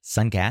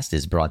Suncast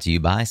is brought to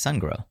you by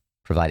SunGrow,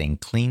 providing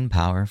clean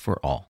power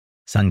for all.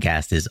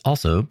 Suncast is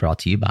also brought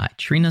to you by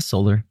Trina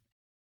Solar.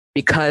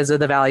 Because of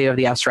the value of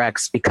the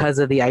SREX, because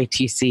of the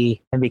ITC,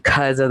 and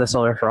because of the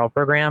Solar for All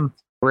program,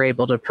 we're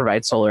able to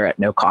provide solar at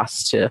no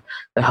cost to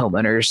the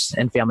homeowners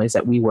and families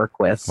that we work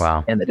with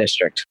in the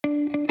district.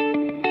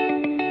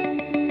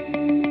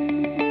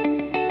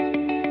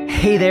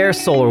 Hey there,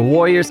 Solar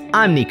Warriors.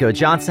 I'm Nico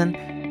Johnson,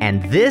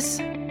 and this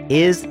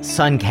is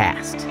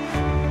Suncast.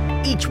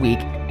 Each week,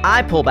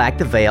 I pull back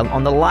the veil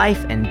on the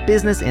life and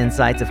business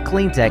insights of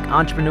clean tech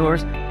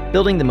entrepreneurs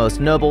building the most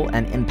noble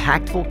and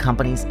impactful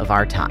companies of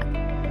our time.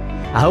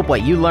 I hope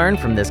what you learn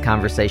from this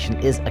conversation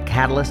is a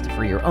catalyst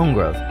for your own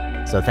growth.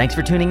 So thanks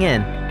for tuning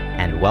in,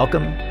 and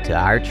welcome to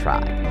our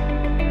tribe.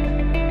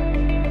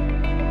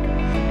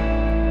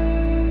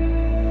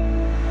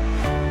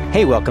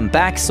 Hey, welcome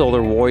back,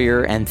 Solar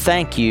Warrior, and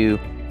thank you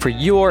for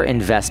your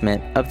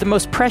investment of the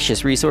most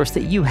precious resource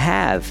that you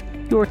have,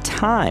 your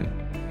time.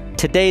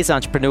 Today's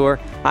entrepreneur,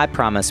 I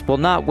promise, will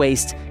not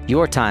waste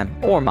your time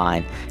or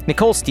mine.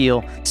 Nicole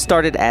Steele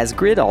started as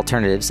Grid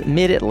Alternatives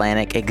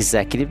Mid-Atlantic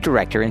Executive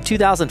Director in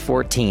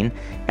 2014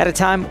 at a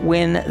time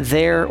when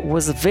there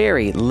was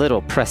very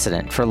little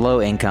precedent for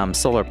low-income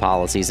solar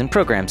policies and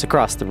programs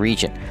across the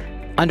region.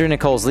 Under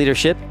Nicole's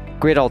leadership,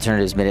 Grid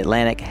Alternatives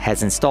Mid-Atlantic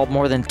has installed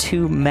more than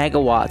 2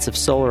 megawatts of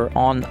solar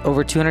on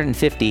over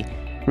 250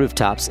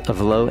 rooftops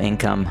of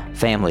low-income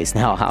families.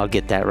 Now, I'll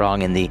get that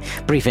wrong in the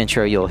brief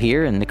intro you'll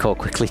hear, and Nicole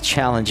quickly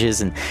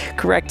challenges and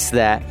corrects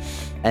that,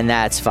 and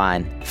that's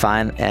fine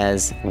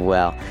as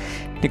well.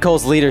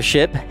 Nicole's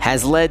leadership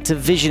has led to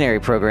visionary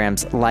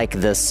programs like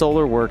the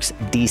SolarWorks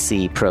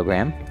DC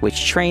program,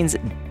 which trains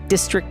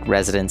district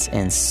residents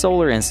in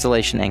solar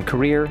installation and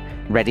career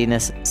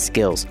readiness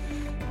skills.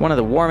 One of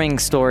the warming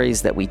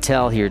stories that we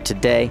tell here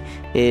today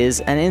is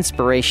an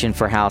inspiration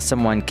for how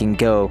someone can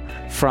go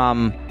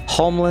from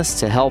homeless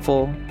to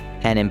helpful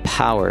and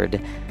empowered.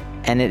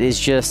 And it is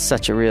just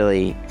such a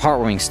really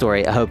heartwarming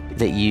story. I hope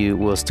that you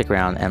will stick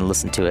around and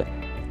listen to it.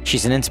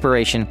 She's an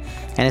inspiration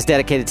and is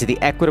dedicated to the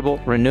equitable,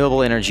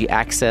 renewable energy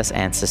access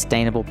and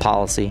sustainable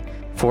policy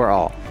for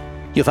all.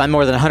 You'll find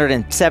more than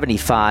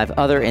 175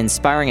 other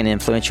inspiring and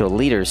influential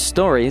leaders'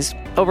 stories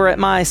over at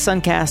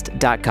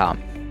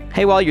mysuncast.com.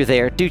 Hey, while you're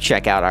there, do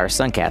check out our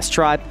Suncast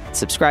tribe,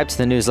 subscribe to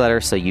the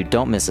newsletter so you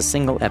don't miss a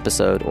single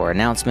episode or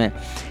announcement,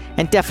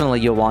 and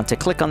definitely you'll want to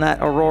click on that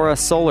Aurora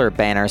Solar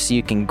banner so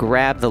you can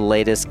grab the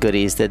latest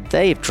goodies that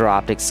they've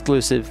dropped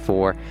exclusive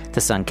for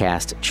the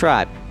Suncast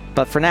tribe.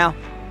 But for now,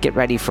 get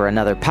ready for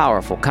another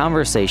powerful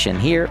conversation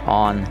here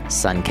on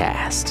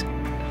Suncast.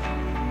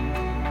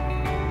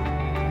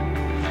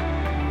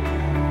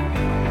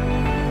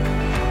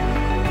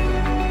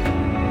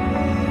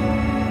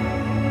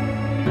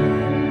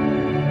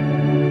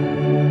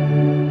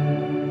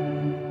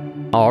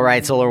 All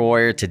right, Solar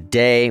Warrior,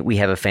 today we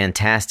have a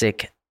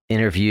fantastic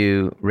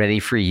interview ready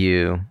for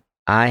you.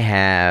 I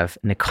have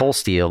Nicole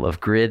Steele of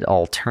Grid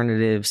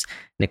Alternatives.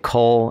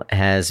 Nicole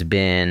has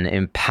been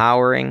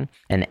empowering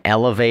and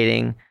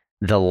elevating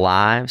the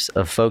lives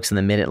of folks in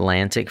the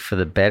Mid-Atlantic for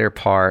the better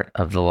part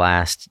of the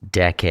last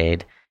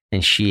decade,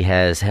 and she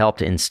has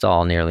helped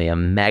install nearly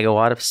 1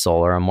 megawatt of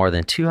solar on more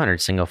than 200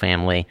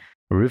 single-family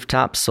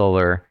rooftop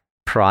solar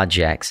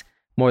projects.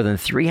 More than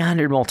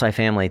 300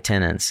 multifamily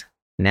tenants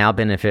now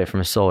benefit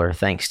from solar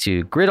thanks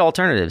to Grid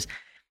Alternatives.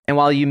 And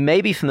while you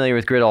may be familiar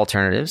with Grid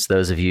Alternatives,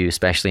 those of you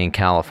especially in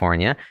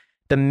California,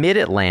 the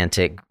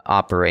Mid-Atlantic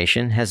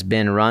operation has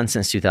been run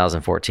since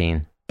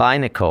 2014 by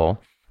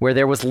Nicole, where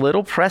there was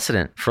little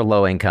precedent for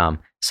low-income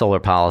solar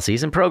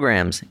policies and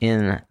programs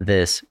in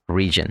this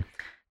region.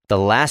 The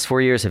last 4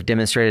 years have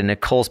demonstrated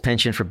Nicole's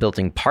penchant for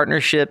building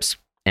partnerships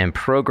and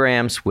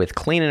programs with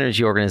clean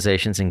energy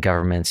organizations and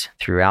governments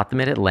throughout the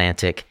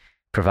Mid-Atlantic,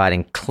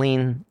 providing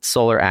clean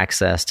solar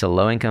access to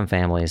low-income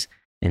families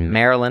in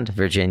Maryland,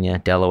 Virginia,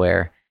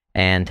 Delaware,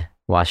 and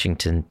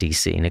Washington,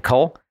 D.C.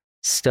 Nicole,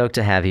 stoked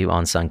to have you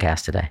on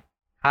Suncast today.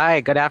 Hi,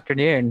 good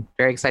afternoon.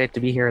 Very excited to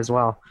be here as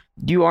well.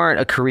 You aren't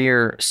a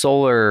career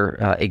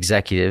solar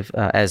executive,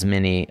 as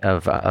many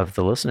of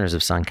the listeners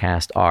of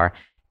Suncast are.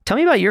 Tell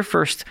me about your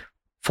first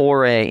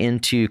foray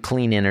into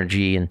clean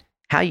energy and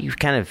how you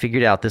kind of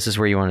figured out this is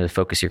where you wanted to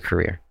focus your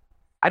career.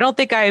 I don't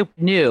think I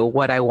knew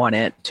what I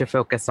wanted to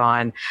focus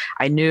on.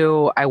 I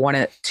knew I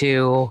wanted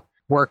to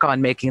work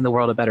on making the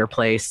world a better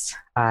place.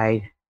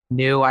 I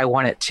knew I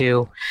wanted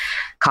to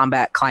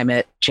combat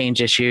climate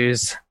change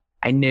issues.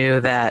 I knew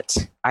that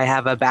I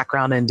have a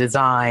background in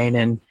design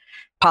and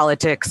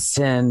politics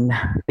and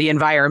the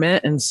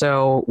environment. And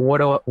so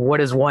what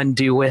does one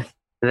do with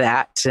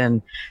that?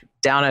 And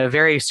down a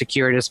very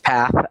circuitous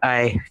path,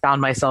 I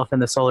found myself in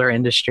the solar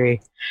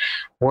industry.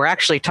 We're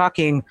actually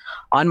talking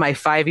on my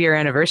 5-year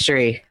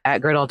anniversary at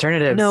Grid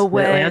Alternatives. No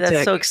way.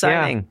 That's so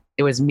exciting. Yeah.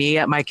 It was me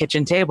at my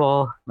kitchen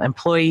table,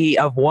 employee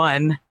of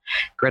one,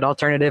 Grid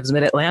Alternatives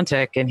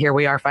Mid-Atlantic. And here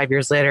we are 5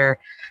 years later.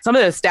 Some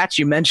of the stats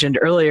you mentioned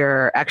earlier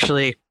are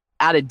actually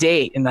out of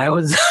date, and I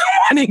was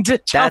wanting to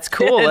jump That's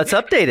cool. in. Let's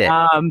update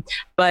it.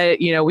 But,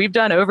 we've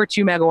done over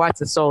 2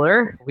 megawatts of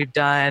solar. We've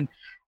done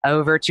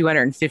over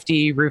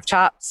 250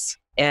 rooftops.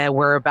 And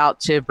we're about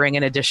to bring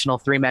an additional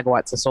 3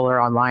 megawatts of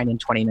solar online in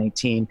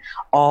 2019,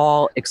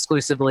 all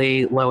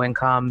exclusively low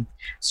income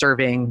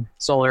serving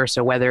solar.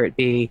 So whether it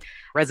be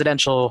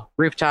residential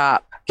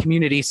rooftop,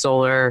 community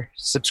solar,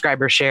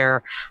 subscriber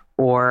share,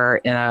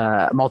 or in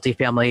a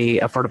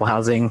multifamily affordable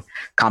housing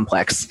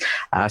complex.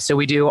 So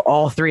we do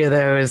all 3 of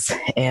those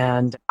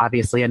and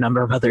obviously a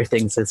number of other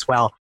things as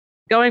well.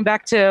 Going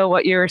back to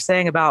what you were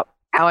saying about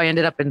how I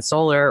ended up in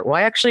solar,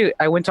 well,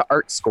 I went to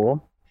art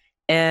school,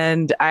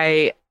 and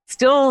I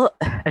still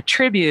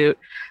attribute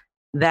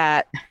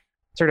that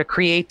sort of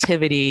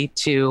creativity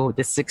to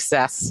the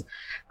success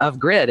of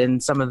Grid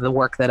and some of the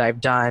work that I've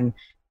done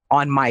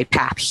on my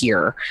path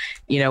here,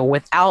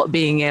 without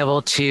being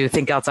able to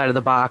think outside of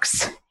the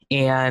box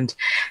and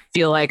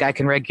feel like I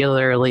can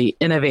regularly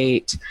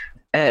innovate.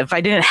 If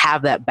I didn't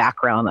have that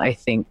background, I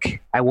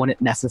think I wouldn't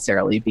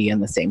necessarily be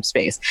in the same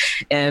space.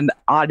 And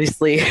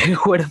honestly,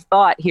 who would have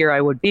thought here I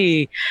would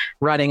be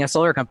running a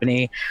solar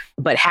company?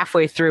 But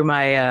halfway through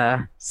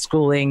my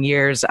schooling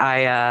years,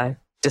 I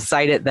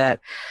decided that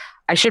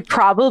I should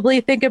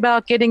probably think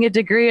about getting a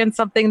degree in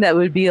something that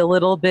would be a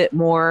little bit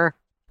more,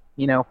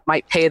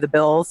 might pay the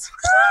bills.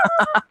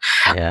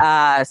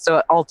 Yeah. So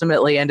it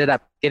ultimately ended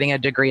up getting a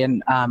degree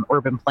in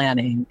urban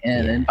planning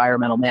and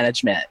environmental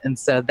management. And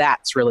so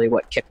that's really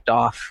what kicked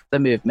off the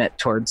movement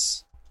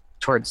towards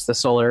the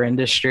solar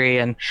industry.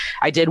 And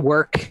I did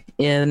work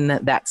in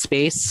that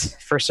space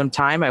for some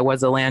time. I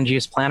was a land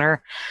use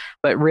planner,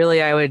 but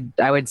really I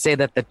would say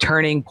that the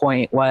turning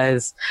point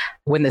was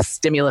when the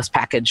stimulus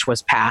package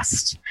was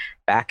passed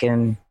back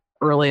in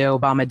early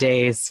Obama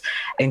days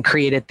and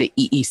created the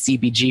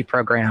EECBG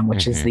program,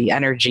 which is the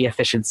Energy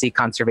Efficiency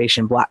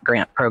Conservation Block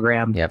Grant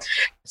Program. Yep.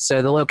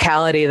 So the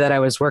locality that I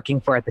was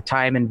working for at the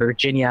time in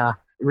Virginia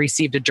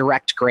received a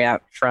direct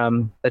grant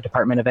from the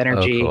Department of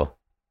Energy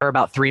for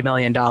about $3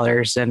 million.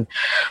 And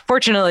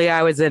fortunately,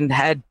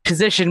 had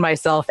positioned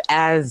myself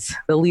as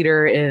the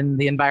leader in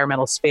the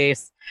environmental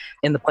space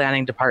in the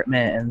planning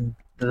department. And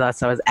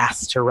thus I was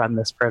asked to run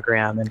this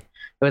program. And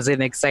it was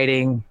an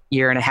exciting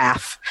year and a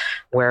half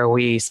where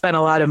we spent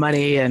a lot of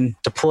money and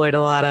deployed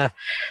a lot of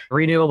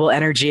renewable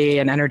energy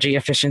and energy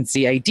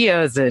efficiency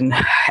ideas and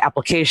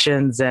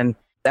applications. And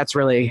that's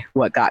really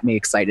what got me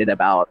excited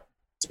about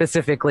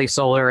specifically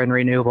solar and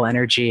renewable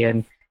energy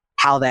and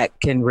how that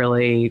can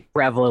really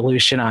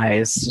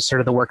revolutionize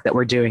sort of the work that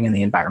we're doing in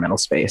the environmental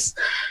space.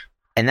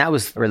 And that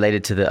was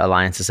related to the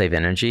Alliance to Save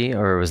Energy,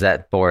 or was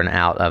that born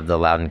out of the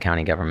Loudoun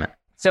County government?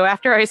 So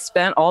after I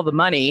spent all the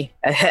money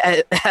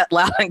at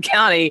Loudoun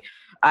County,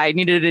 I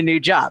needed a new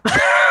job.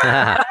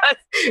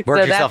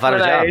 Work yourself out of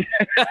a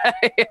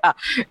job. Yeah.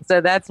 So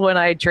that's when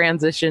I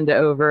transitioned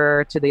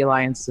over to the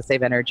Alliance to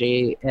Save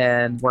Energy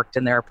and worked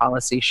in their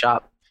policy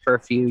shop for a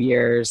few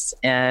years.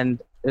 And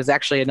it was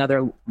actually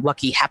another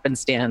lucky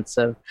happenstance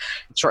of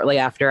shortly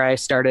after I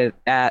started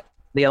at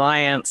the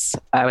Alliance,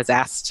 I was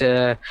asked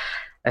to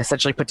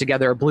essentially put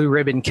together a blue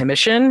ribbon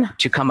commission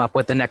to come up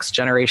with the next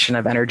generation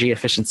of energy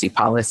efficiency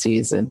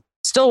policies. And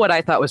still what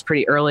I thought was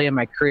pretty early in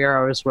my career,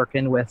 I was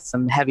working with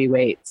some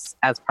heavyweights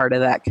as part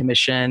of that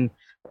commission.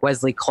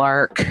 Wesley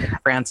Clark,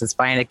 Francis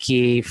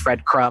Beinecke,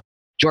 Fred Krupp,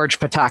 George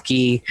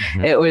Pataki.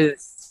 It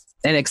was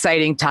an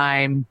exciting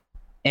time.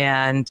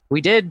 And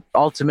we did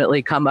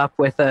ultimately come up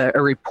with a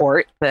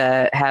report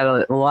that had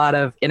a lot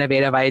of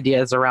innovative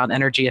ideas around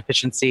energy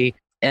efficiency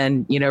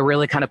and,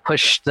 really kind of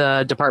pushed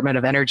the Department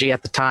of Energy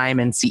at the time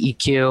and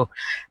CEQ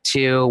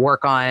to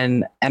work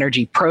on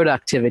energy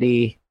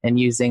productivity and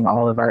using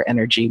all of our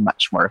energy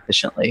much more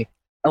efficiently.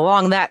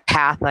 Along that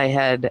path, I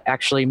had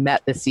actually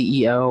met the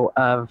CEO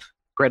of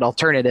Grid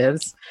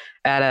Alternatives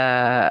at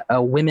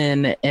a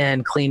Women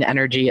in Clean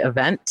Energy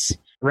event.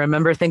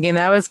 Remember thinking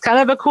that was kind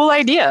of a cool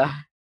idea.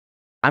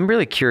 I'm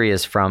really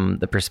curious from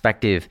the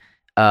perspective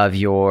of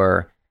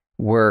your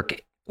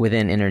work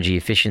within energy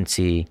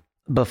efficiency.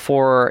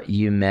 Before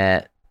you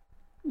met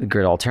the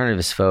Grid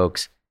Alternatives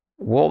folks,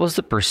 what was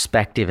the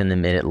perspective in the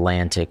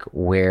Mid-Atlantic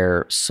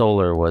where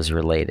solar was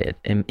related?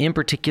 And in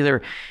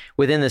particular,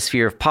 within the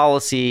sphere of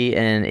policy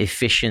and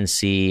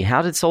efficiency,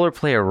 how did solar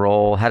play a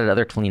role? How did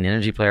other clean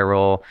energy play a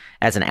role?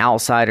 As an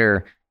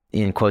outsider,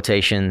 in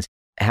quotations,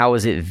 how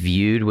was it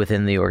viewed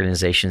within the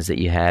organizations that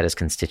you had as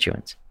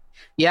constituents?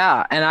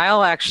 Yeah, and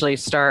I'll actually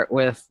start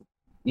with,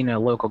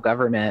 local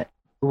government.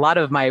 A lot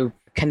of my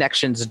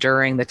connections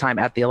during the time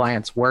at the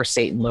Alliance were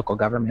state and local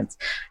governments.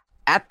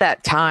 At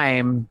that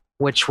time,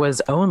 which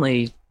was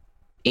only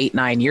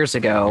 8-9 years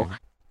ago,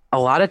 a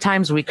lot of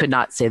times we could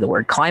not say the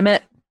word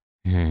climate.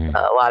 A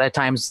lot of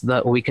times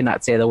we could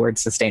not say the word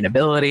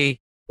sustainability.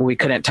 We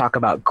couldn't talk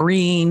about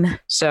green.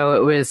 So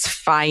it was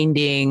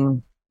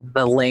finding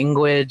the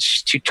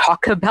language to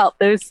talk about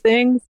those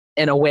things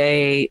in a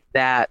way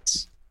that,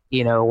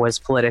 was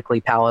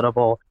politically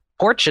palatable.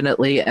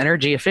 Fortunately,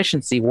 energy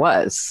efficiency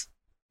was,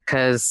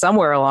 because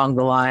somewhere along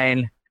the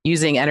line,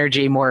 using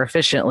energy more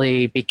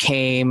efficiently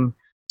became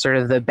sort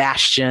of the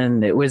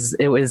bastion. It was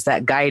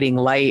that guiding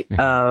light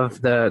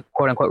of the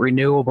quote unquote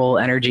renewable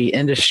energy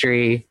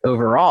industry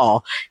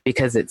overall,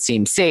 because it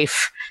seemed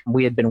safe.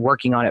 We had been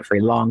working on it for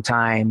a long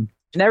time.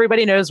 And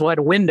everybody knows what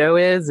a window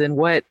is and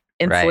what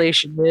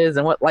insulation is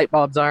and what light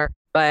bulbs are.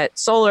 But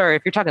solar,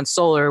 if you're talking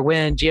solar,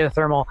 wind,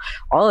 geothermal,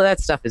 all of that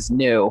stuff is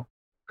new,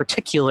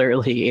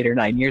 particularly 8 or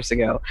 9 years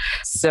ago.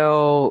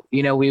 So,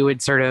 we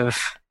would sort of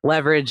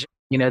leverage,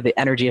 the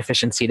energy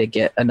efficiency to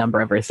get a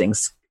number of our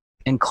things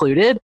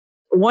included.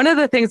 One of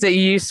the things that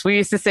we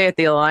used to say at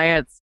the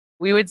Alliance,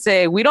 we would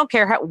say, we don't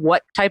care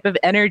what type of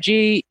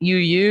energy you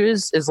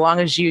use, as long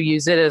as you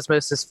use it as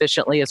most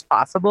efficiently as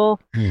possible.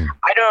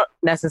 I don't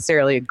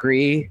necessarily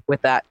agree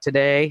with that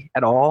today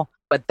at all.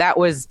 But that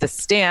was the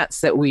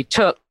stance that we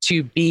took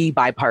to be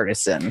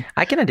bipartisan.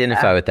 I can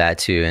identify with that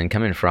too. And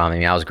coming from,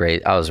 I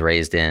was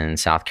raised in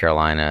South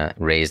Carolina,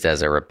 raised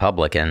as a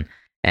Republican.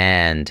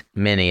 And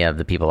many of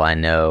the people I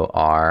know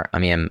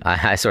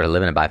I sort of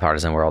live in a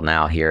bipartisan world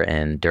now here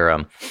in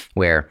Durham,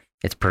 where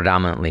it's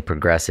predominantly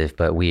progressive,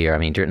 but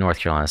North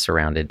Carolina is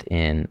surrounded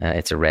in,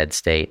 it's a red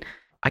state.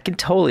 I can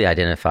totally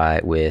identify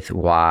with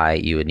why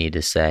you would need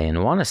to say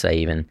and want to say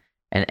even,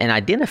 and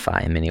identify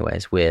in many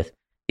ways with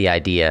the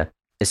idea,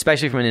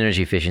 especially from an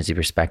energy efficiency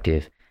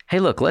perspective. Hey,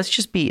 look, let's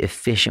just be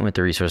efficient with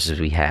the resources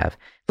we have.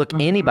 Look,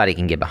 anybody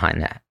can get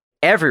behind that.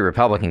 Every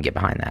Republican can get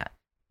behind that,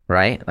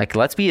 right? Like,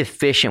 let's be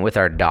efficient with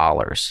our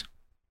dollars.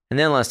 And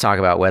then let's talk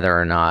about whether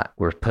or not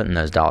we're putting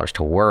those dollars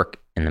to work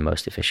in the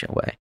most efficient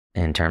way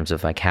in terms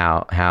of like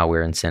how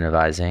we're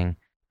incentivizing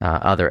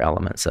other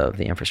elements of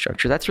the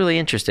infrastructure. That's really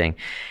interesting.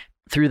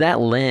 Through that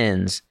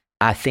lens,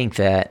 I think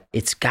that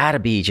it's got to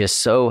be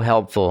just so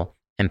helpful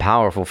and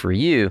powerful for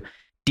you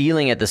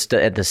dealing at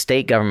the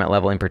state government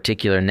level in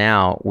particular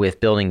now with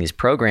building these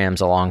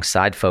programs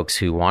alongside folks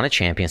who want to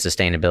champion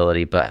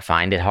sustainability, but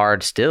find it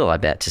hard still, I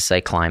bet, to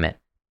say climate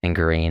and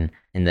green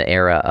in the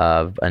era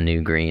of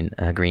a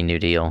Green New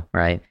Deal,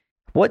 right?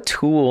 What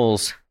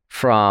tools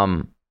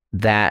from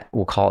that,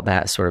 we'll call it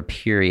that sort of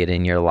period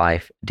in your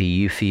life, do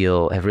you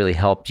feel have really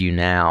helped you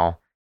now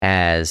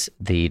as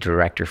the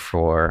director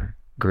for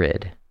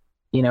GRID?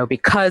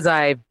 Because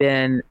I've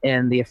been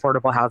in the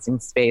affordable housing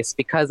space,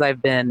 because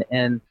I've been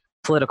in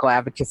political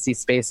advocacy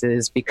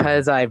spaces,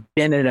 because I've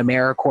been in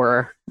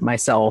AmeriCorps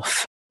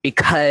myself,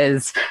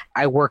 because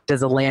I worked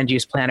as a land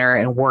use planner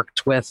and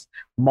worked with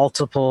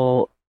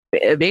multiple,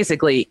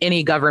 basically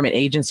any government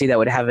agency that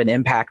would have an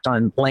impact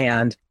on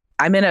land,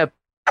 I'm in a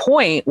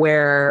point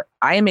where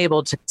I am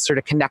able to sort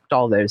of connect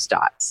all those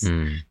dots.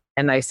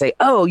 And I say,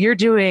 oh, you're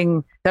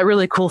doing that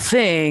really cool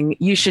thing.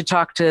 You should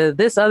talk to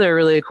this other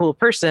really cool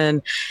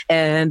person.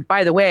 And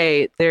by the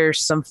way,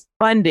 there's some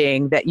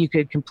funding that you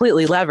could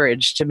completely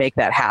leverage to make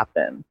that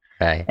happen.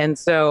 Right. And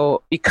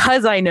so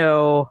because I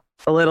know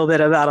a little bit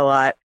about a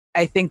lot,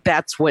 I think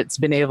that's what's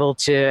been able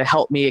to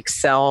help me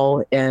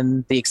excel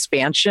in the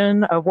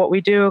expansion of what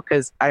we do,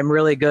 because I'm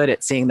really good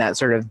at seeing that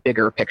sort of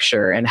bigger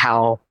picture and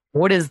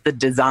what is the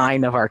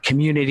design of our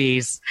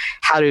communities?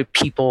 How do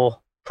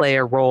people play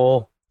a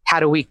role?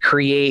 How do we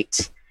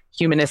create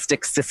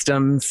humanistic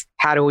systems?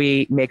 How do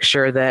we make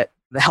sure that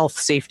the health,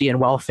 safety, and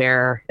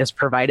welfare is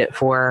provided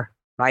for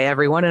by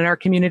everyone in our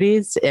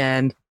communities?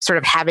 And sort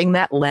of having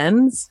that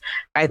lens,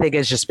 I think,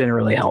 has just been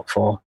really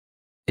helpful.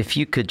 If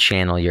you could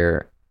channel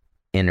your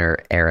inner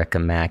Erica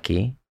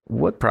Mackey,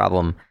 what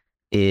problem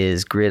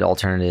is GRID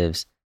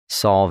Alternatives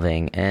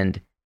solving? And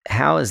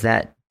how is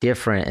that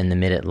different in the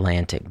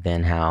Mid-Atlantic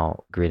than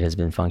how GRID has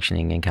been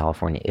functioning in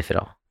California, if at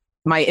all?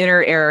 My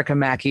inner Erica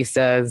Mackey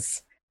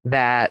says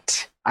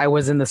that I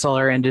was in the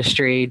solar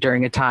industry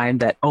during a time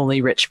that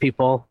only rich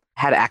people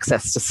had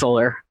access to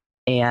solar,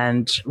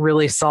 and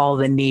really saw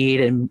the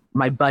need. And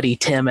my buddy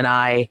Tim and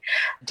I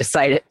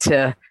decided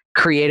to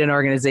create an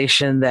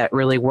organization that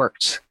really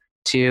worked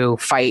to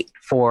fight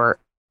for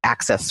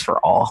access for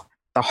all.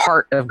 The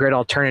heart of GRID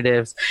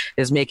Alternatives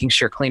is making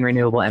sure clean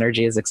renewable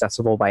energy is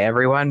accessible by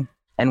everyone.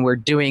 And we're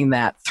doing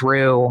that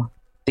through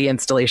the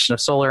installation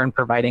of solar and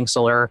providing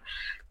solar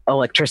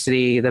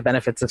electricity, the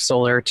benefits of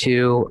solar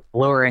to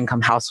lower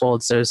income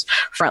households, those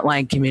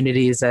frontline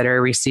communities that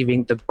are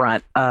receiving the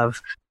brunt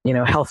of,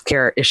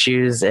 healthcare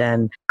issues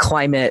and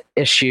climate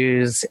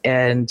issues,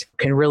 and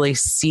can really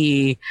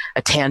see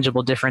a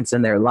tangible difference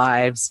in their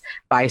lives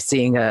by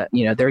seeing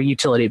their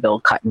utility bill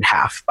cut in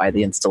half by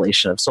the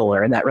installation of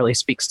solar. And that really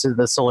speaks to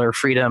the solar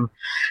freedom.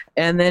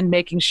 And then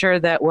making sure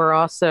that we're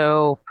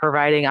also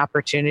providing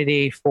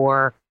opportunity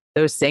for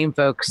those same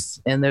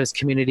folks in those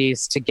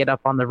communities to get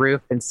up on the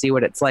roof and see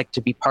what it's like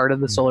to be part of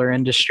the solar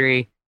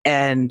industry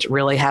and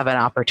really have an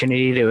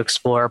opportunity to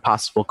explore a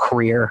possible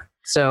career.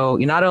 So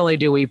not only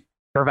do we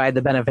provide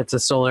the benefits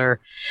of solar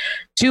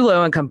to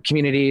low-income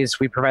communities,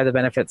 we provide the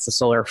benefits of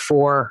solar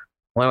for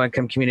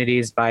low-income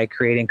communities by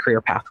creating career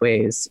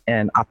pathways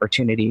and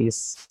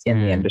opportunities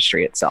in the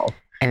industry itself.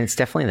 And it's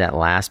definitely that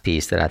last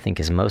piece that I think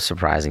is most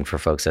surprising for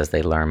folks as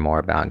they learn more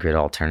about GRID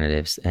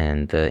Alternatives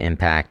and the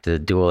impact, the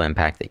dual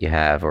impact that you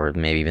have, or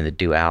maybe even the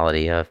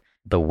duality of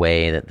the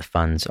way that the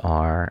funds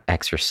are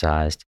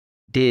exercised.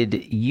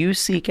 Did you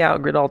seek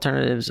out Grid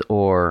Alternatives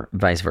or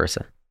vice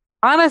versa?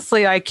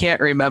 Honestly, I can't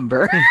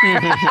remember.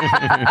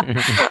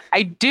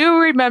 I do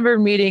remember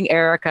meeting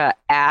Erica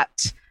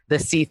at the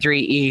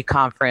C3E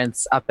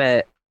conference up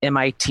at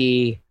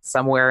MIT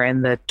somewhere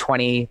in the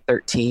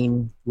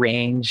 2013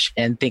 range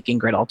and thinking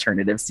Grid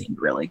Alternatives seemed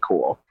really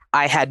cool.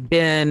 I had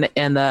been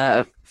in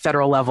the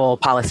federal level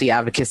policy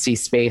advocacy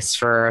space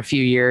for a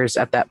few years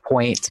at that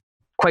point.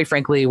 Quite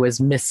frankly, was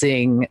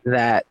missing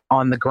that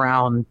on the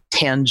ground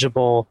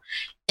tangible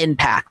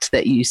impact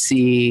that you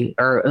see,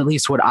 or at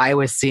least what I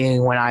was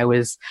seeing when I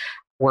was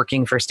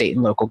working for state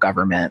and local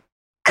government.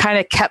 Kind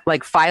of kept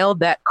filed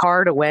that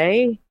card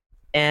away.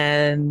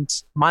 And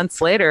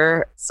months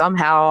later,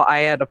 somehow I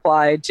had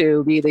applied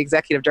to be the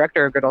executive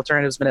director of Grid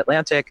Alternatives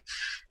Mid-Atlantic.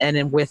 And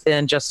then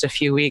within just a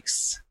few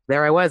weeks,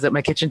 there I was at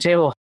my kitchen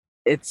table.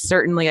 It's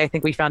certainly, I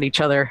think we found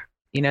each other.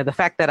 The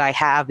fact that I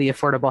have the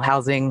affordable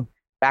housing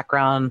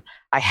background,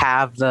 I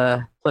have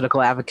the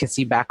political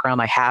advocacy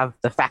background, I have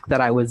the fact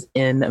that I was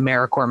in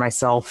AmeriCorps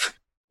myself,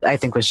 I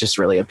think was just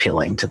really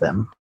appealing to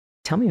them.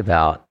 Tell me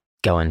about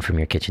going from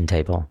your kitchen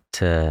table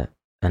to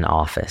an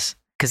office.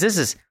 Because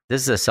this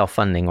is a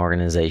self-funding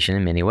organization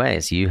in many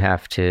ways. You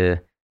have to,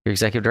 your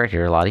executive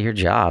director, a lot of your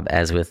job,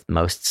 as with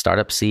most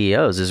startup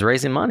CEOs, is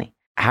raising money.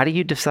 How do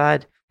you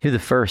decide who the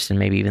first and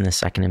maybe even the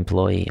second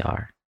employee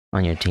are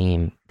on your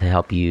team to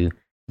help you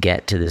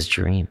get to this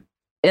dream?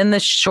 In the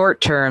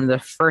short term, the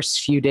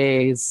first few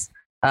days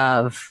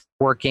of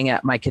working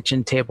at my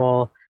kitchen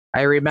table,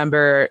 I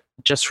remember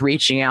just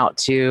reaching out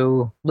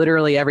to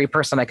literally every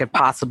person I could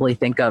possibly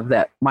think of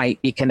that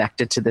might be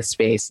connected to this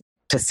space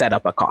to set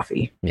up a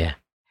coffee. Yeah.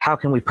 How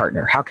can we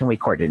partner? How can we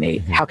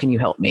coordinate? How can you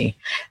help me?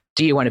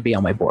 Do you want to be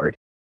on my board?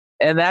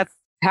 And that's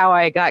how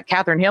I got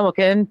Catherine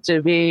Hamilton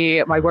to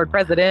be my board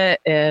president,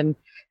 and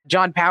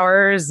John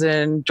Powers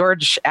and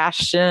George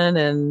Ashton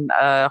and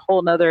a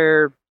whole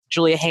nother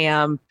Julia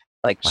Ham,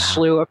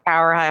 slew of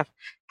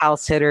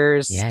powerhouse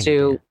hitters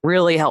to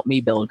really help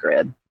me build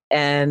Grid.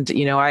 And,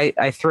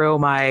 I throw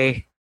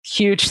my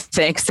huge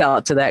thanks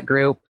out to that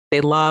group.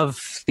 They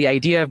love the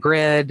idea of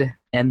Grid,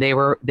 and they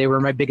were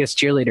my biggest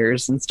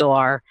cheerleaders and still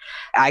are.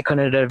 I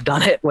couldn't have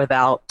done it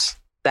without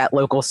that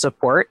local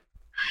support.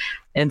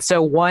 And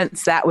so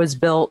once that was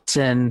built,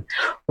 and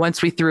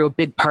once we threw a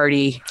big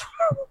party,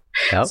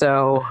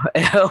 so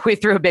we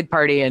threw a big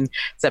party in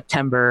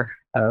September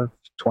of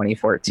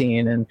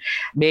 2014 and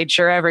made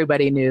sure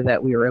everybody knew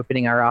that we were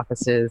opening our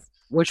offices,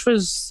 which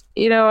was,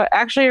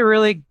 actually a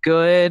really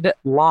good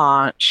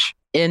launch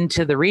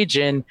into the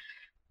region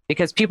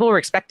because people were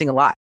expecting a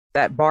lot.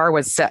 That bar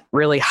was set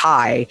really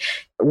high.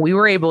 We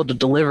were able to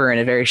deliver in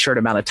a very short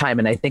amount of time.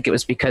 And I think it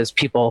was because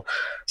people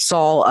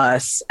saw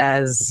us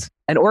as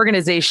an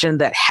organization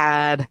that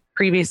had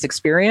previous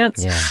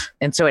experience. Yeah.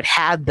 And so it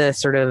had the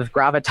sort of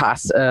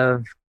gravitas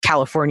of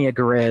California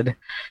Grid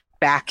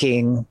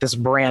backing this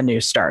brand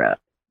new startup.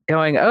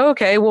 Going,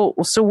 okay, well,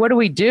 so what do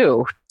we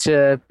do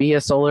to be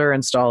a solar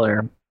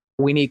installer?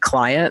 We need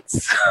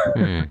clients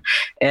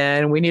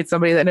and we need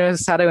somebody that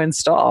knows how to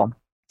install.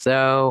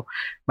 So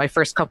my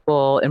first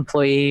couple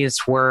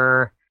employees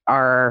were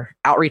our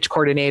outreach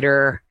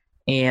coordinator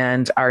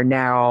and our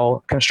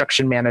now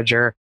construction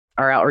manager.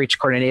 Our outreach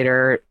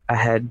coordinator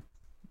had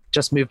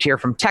just moved here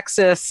from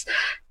Texas,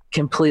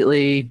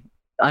 completely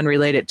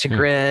unrelated to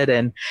Grid,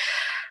 and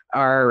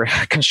our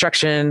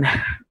construction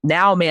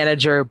now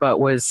manager,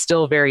 but was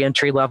still very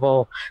entry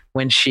level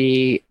when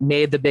she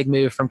made the big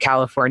move from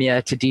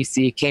California to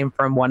DC, came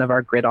from one of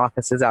our Grid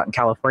offices out in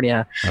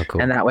California. Oh,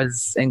 cool. And that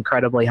was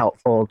incredibly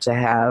helpful to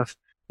have,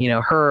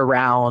 her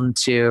around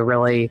to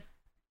really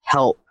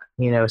help,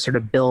 sort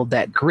of build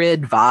that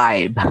Grid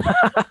vibe.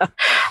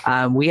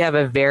 We have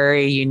a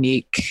very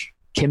unique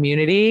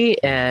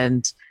community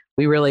and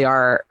we really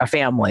are a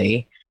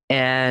family,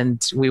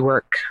 and we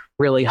work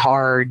really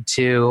hard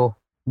to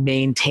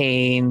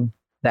maintain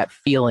that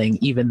feeling,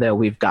 even though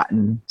we've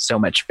gotten so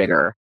much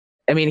bigger.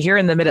 I mean, here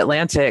in the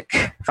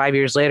Mid-Atlantic, 5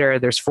 years later,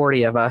 there's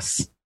 40 of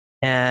us,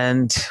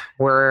 and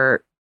we're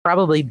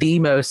probably the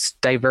most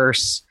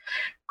diverse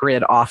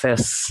Grid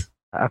office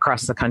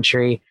across the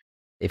country.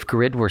 If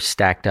Grid were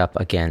stacked up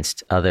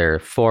against other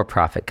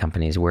for-profit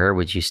companies, where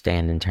would you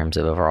stand in terms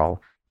of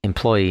overall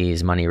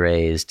employees, money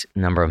raised,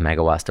 number of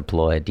megawatts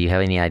deployed? Do you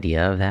have any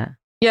idea of that?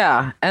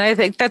 Yeah, and I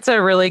think that's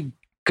a really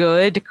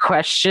good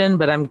question,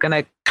 but I'm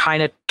going to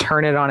kind of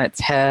turn it on its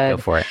head.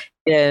 Go for it.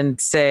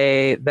 And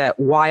say that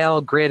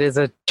while Grid is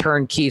a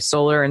turnkey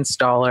solar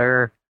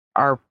installer,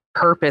 our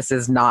purpose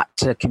is not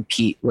to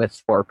compete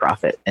with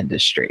for-profit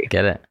industry.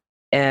 Get it.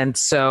 And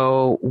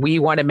so we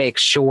want to make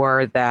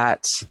sure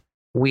that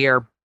we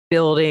are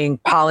building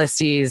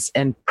policies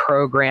and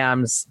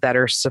programs that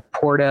are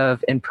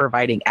supportive in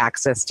providing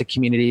access to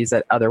communities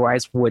that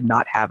otherwise would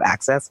not have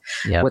access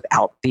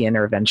without the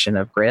intervention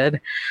of Grid.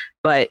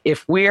 But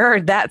if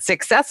we're that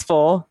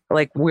successful,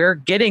 like we're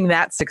getting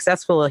that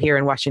successful here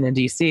in Washington,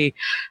 D.C.,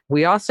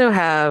 we also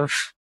have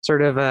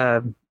sort of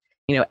a,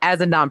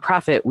 as a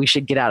nonprofit, we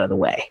should get out of the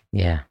way.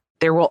 Yeah.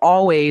 There will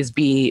always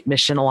be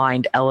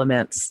mission-aligned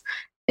elements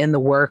in the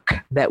work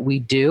that we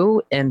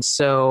do. And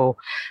so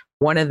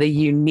one of the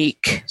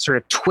unique sort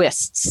of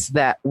twists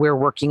that we're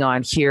working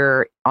on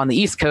here on the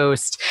East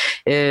Coast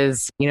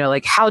is,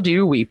 like, how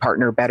do we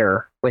partner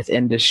better with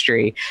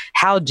industry?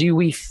 How do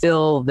we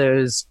fill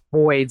those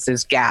voids,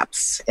 those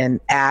gaps, and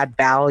add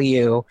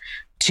value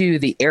to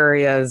the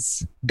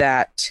areas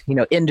that,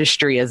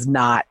 industry is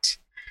not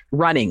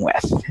running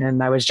with?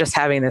 And I was just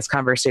having this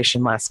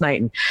conversation last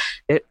night,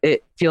 and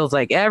it feels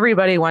like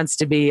everybody wants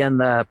to be in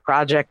the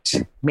project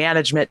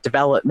management,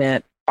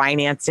 development,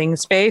 financing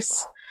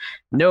space.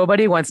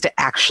 Nobody wants to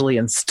actually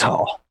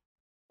install.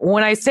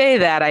 When I say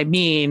that, I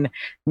mean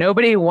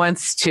nobody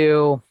wants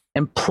to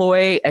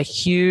employ a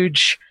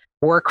huge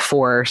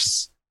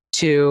workforce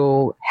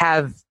to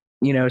have,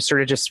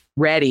 sort of just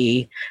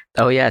ready.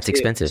 Oh, yeah, it's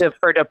expensive.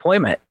 For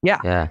deployment.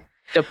 Yeah.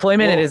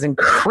 Deployment is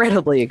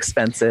incredibly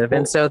expensive.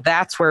 And so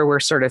that's where we're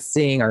sort of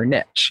seeing our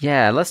niche.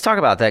 Yeah, let's talk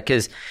about that,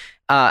 because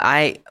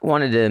I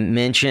wanted to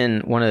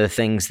mention one of the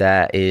things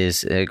that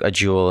is a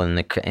jewel in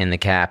the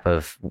cap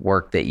of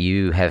work that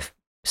you have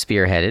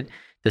spearheaded,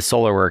 the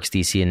SolarWorks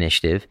DC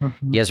initiative.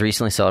 Mm-hmm. You guys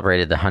recently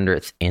celebrated the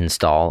 100th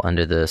install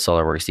under the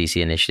SolarWorks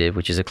DC initiative,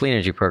 which is a clean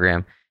energy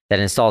program that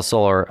installs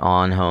solar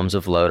on homes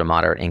of low to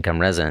moderate income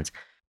residents.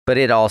 But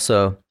it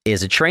also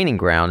is a training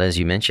ground, as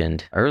you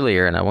mentioned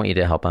earlier, and I want you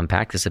to help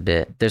unpack this a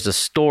bit. There's a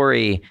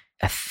story,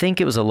 I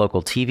think it was a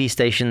local TV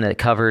station that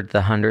covered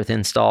the 100th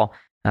install,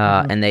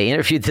 and they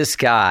interviewed this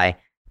guy,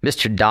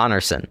 Mr.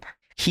 Donnerson.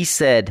 He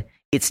said,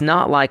 it's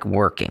not like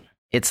working.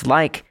 It's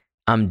like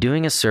I'm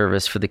doing a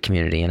service for the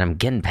community and I'm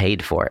getting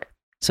paid for it.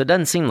 So it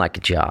doesn't seem like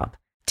a job.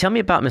 Tell me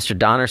about Mr.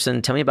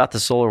 Donnerson. Tell me about the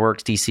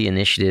SolarWorks DC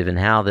initiative and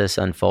how this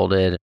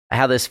unfolded,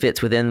 how this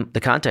fits within the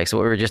context of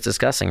what we were just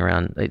discussing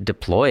around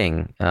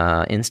deploying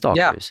install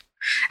crews.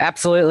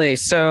 Absolutely.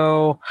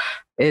 So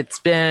it's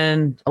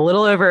been a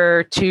little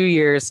over 2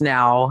 years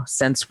now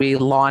since we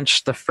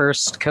launched the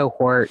first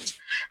cohort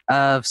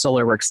of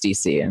SolarWorks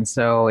DC. And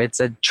so it's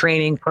a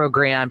training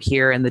program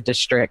here in the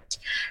district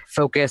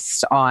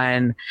focused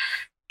on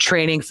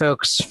training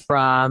folks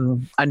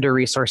from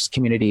under-resourced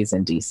communities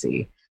in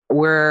DC.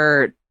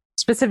 We're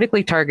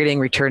specifically targeting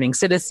returning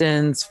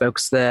citizens,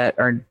 folks that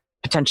are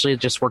potentially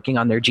just working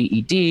on their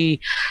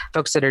GED,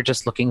 folks that are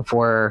just looking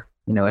for,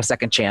 a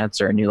second chance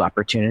or a new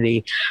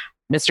opportunity.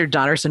 Mr.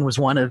 Donnerson was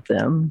one of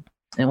them.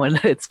 And when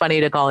it's funny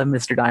to call him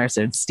Mr.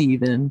 Donnerson,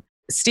 Stephen.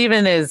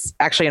 Stephen is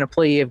actually an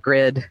employee of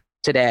Grid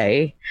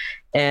today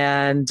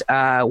and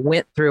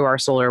went through our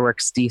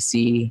SolarWorks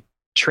DC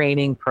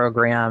training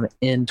program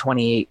in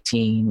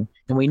 2018.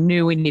 And we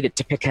knew we needed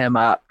to pick him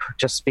up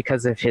just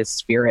because of his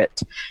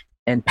spirit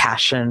and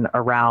passion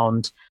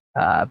around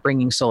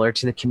bringing solar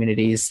to the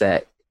community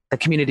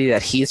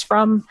that he's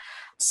from.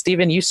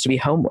 Stephen used to be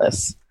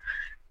homeless.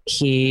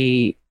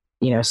 He,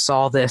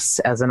 saw this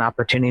as an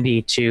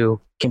opportunity to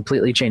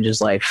completely change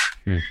his life.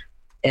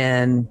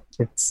 And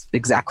it's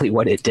exactly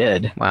what it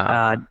did.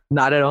 Wow.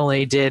 Not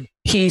only did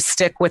he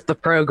stick with the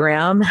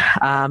program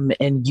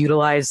and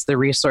utilize the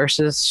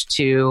resources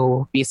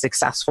to be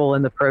successful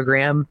in the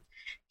program,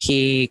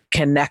 he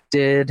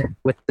connected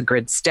with the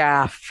Grid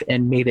staff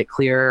and made it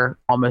clear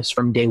almost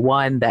from day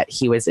one that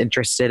he was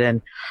interested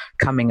in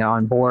coming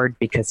on board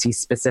because he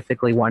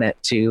specifically wanted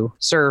to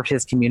serve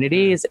his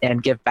communities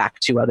and give back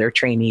to other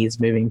trainees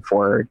moving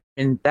forward.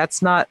 And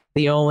that's not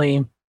the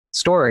only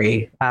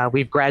story.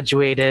 We've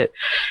graduated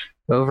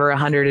over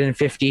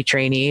 150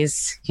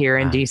 trainees here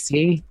in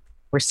DC.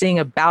 We're seeing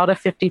about a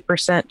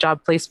 50%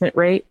 job placement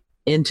rate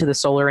into the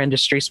solar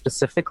industry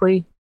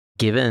specifically.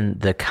 Given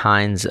the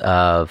kinds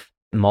of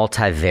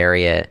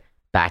multivariate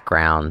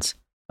backgrounds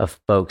of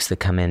folks that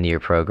come into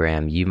your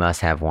program, you must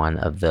have one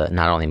of the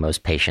not only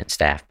most patient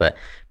staff, but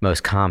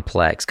most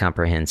complex,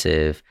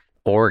 comprehensive,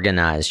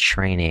 organized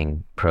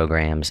training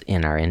programs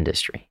in our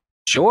industry.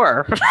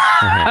 Sure.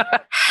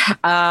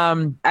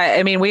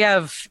 I mean, we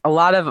have a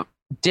lot of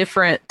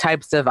different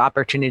types of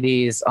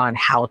opportunities on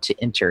how to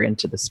enter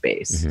into the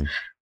space. Mm-hmm.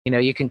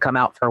 You can come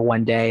out for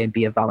one day and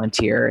be a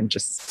volunteer and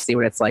just see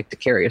what it's like to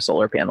carry a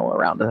solar panel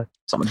around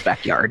someone's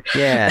backyard.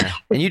 Yeah.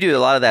 And you do a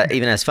lot of that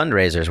even as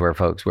fundraisers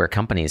where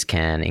companies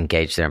can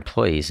engage their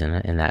employees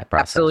in that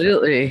process.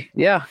 Absolutely.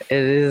 Yeah. It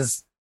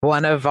is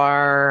one of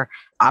our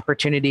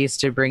opportunities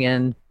to bring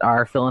in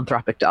our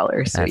philanthropic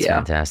dollars. That's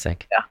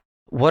fantastic. Yeah.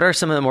 What are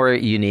some of the more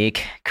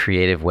unique,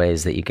 creative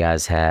ways that you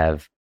guys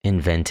have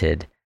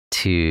invented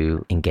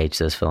to engage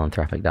those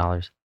philanthropic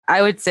dollars?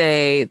 I would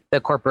say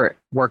the corporate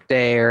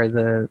workday or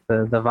the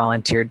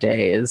volunteer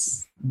day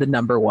is the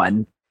number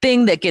one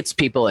thing that gets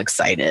people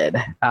excited.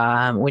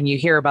 When you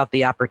hear about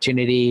the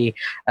opportunity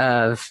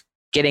of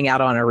getting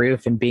out on a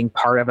roof and being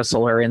part of a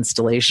solar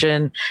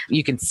installation,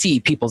 you can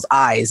see people's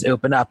eyes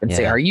open up and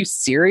say, are you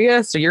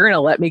serious? So you're going to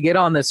let me get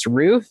on this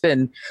roof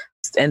and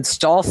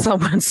install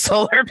someone's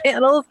solar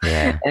panels?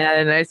 Yeah.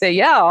 And I say,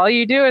 all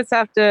you do is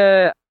have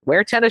to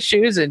wear tennis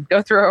shoes and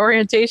go through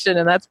orientation.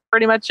 And that's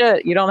pretty much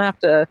it. You don't have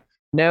to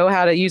know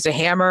how to use a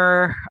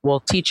hammer.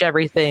 We'll teach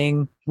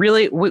everything.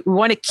 Really, we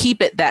want to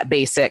keep it that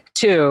basic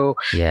too,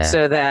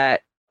 so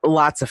that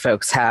lots of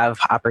folks have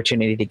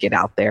opportunity to get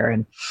out there.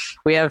 And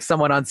we have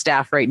someone on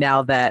staff right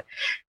now that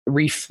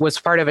was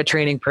part of a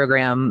training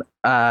program,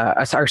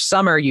 our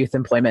summer youth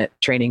employment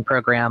training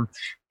program.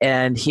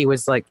 And he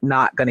was like,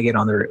 not going to get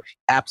on the roof.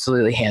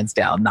 Absolutely, hands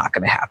down, not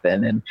going to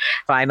happen. And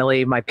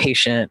finally, my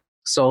patient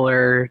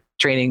solar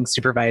training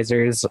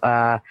supervisors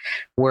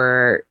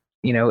were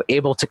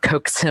able to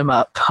coax him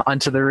up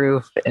onto the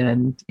roof.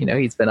 And,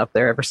 he's been up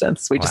there ever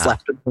since. We just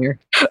left him here.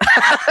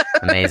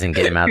 Amazing.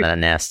 Get him out of that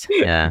nest.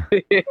 Yeah.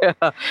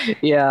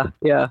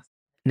 Yeah.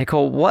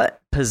 Nicole,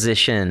 what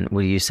position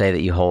would you say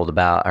that you hold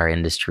about our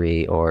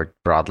industry or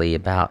broadly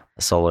about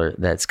solar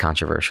that's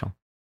controversial?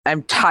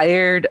 I'm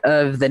tired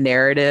of the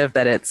narrative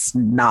that it's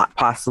not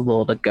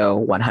possible to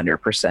go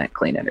 100%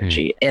 clean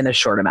energy in a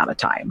short amount of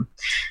time.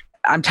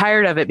 I'm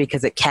tired of it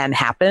because it can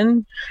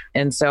happen.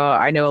 And so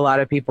I know a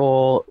lot of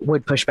people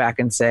would push back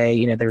and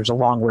say, there's a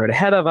long road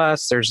ahead of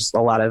us. There's just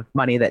a lot of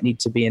money that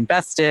needs to be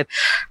invested.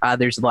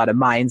 There's a lot of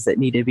minds that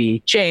need to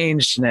be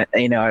changed.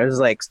 And, I was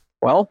like,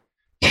 well,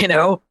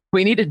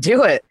 we need to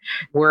do it.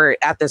 We're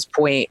at this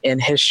point in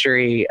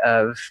history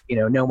of,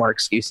 no more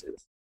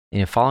excuses.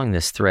 Following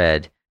this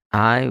thread,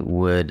 I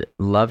would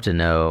love to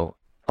know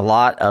a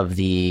lot of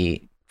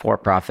the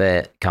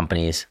for-profit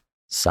companies,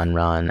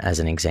 Sunrun as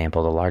an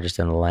example, the largest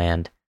in the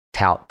land,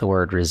 tout the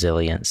word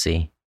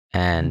resiliency.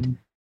 And,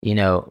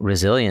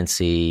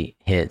 resiliency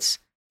hits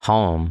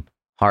home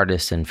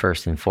hardest and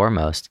first and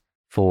foremost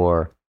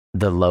for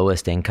the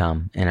lowest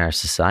income in our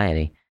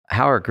society.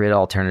 How are Grid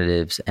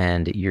Alternatives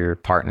and your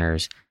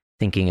partners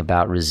thinking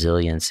about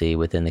resiliency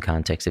within the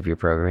context of your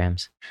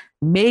programs?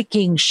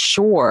 Making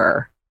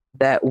sure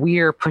that we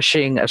are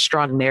pushing a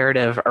strong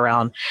narrative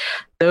around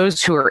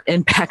those who are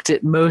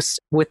impacted most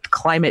with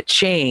climate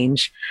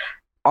change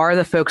are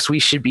the folks we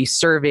should be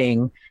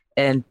serving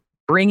and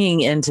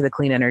bringing into the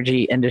clean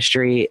energy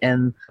industry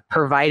and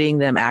providing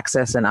them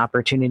access and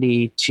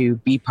opportunity to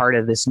be part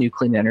of this new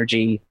clean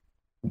energy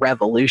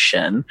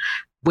revolution,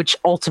 which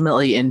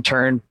ultimately in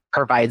turn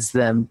provides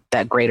them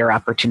that greater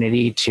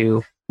opportunity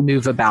to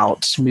move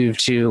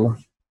to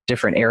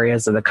different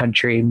areas of the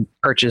country,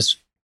 purchase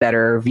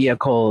better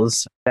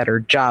vehicles, better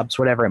jobs,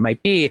 whatever it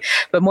might be.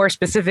 But more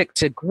specific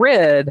to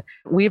Grid,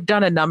 we've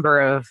done a number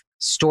of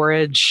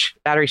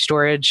battery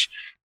storage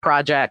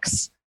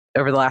projects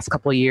over the last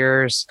couple of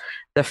years.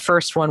 The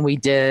first one we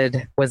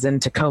did was in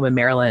Tacoma,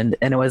 Maryland,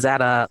 and it was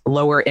at a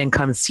lower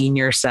income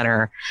senior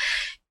center.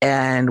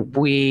 And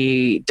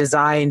we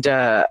designed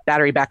a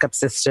battery backup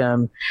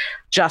system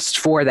just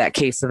for that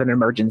case of an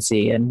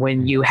emergency. And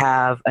when you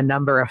have a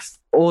number of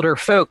older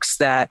folks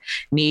that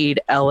need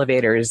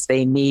elevators,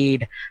 they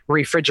need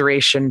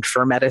refrigeration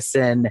for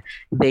medicine,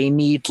 they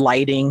need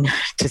lighting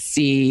to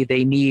see,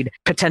 they need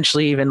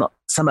potentially even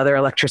some other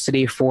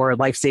electricity for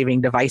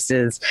life-saving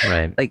devices.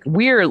 Right. Like,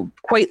 we're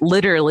quite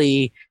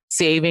literally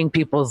saving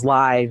people's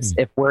lives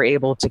if we're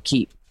able to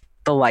keep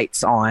the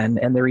lights on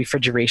and the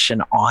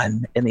refrigeration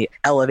on and the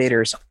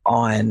elevators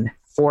on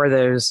for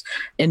those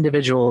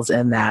individuals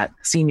in that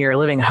senior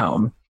living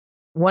home.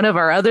 One of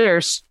our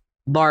other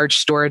large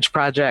storage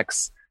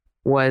projects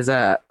was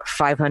a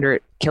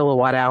 500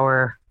 kilowatt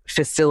hour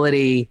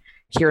facility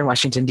here in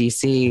Washington,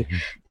 D.C.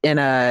 in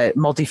a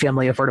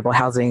multifamily affordable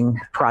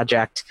housing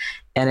project.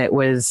 And it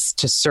was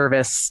to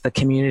service the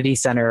community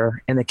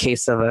center in the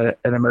case of an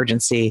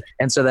emergency.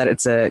 And so that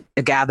it's a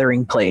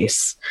gathering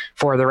place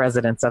for the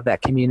residents of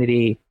that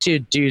community to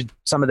do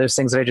some of those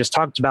things that I just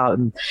talked about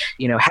and,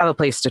 have a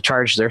place to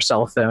charge their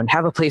cell phone,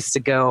 have a place to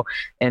go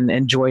and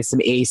enjoy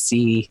some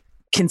AC.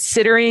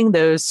 Considering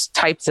those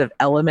types of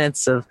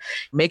elements of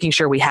making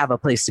sure we have a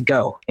place to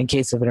go in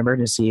case of an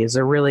emergency is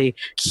a really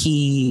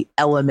key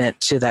element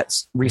to that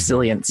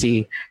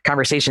resiliency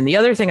conversation. The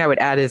other thing I would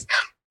add is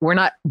we're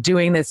not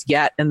doing this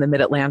yet in the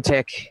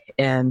Mid-Atlantic,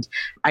 and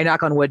I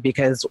knock on wood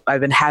because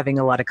I've been having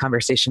a lot of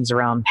conversations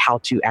around how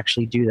to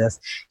actually do this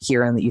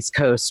here on the East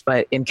Coast.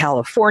 But in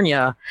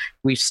California,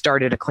 we've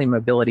started a clean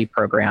mobility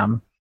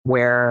program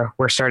where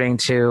we're starting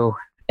to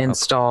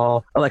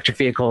install electric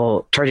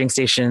vehicle charging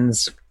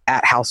stations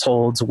at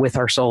households with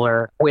our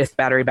solar, with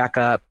battery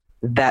backup,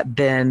 that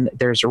then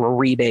there's a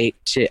rebate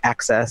to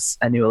access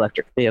a new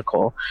electric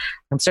vehicle.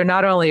 And so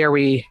not only are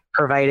we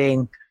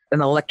providing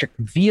an electric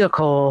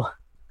vehicle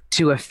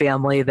to a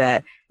family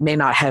that may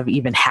not have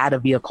even had a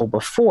vehicle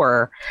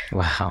before,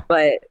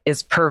 but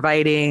is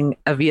providing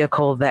a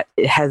vehicle that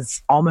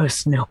has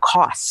almost no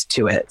cost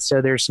to it.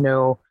 So there's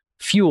no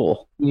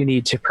fuel you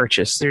need to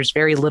purchase. There's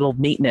very little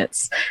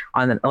maintenance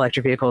on an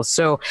electric vehicle.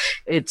 So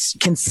it's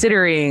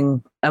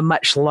considering a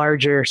much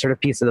larger sort of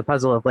piece of the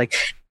puzzle of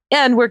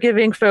and we're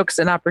giving folks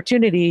an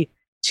opportunity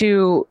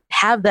to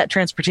have that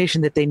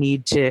transportation that they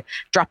need to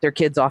drop their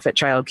kids off at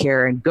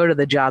childcare and go to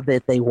the job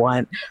that they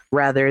want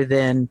rather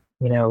than,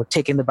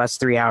 taking the bus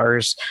 3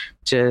 hours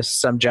to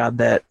some job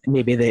that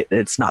maybe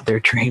it's not their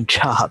dream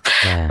job.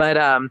 Yeah.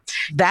 But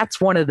that's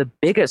one of the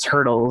biggest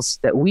hurdles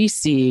that we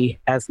see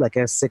as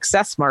a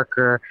success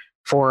marker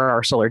for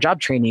our solar job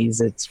trainees.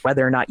 It's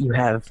whether or not you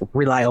have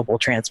reliable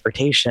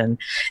transportation.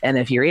 And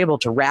if you're able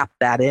to wrap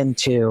that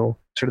into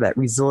sort of that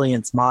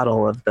resilience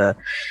model of the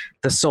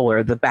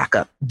solar, the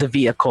backup, the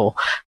vehicle.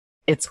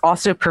 It's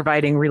also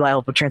providing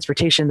reliable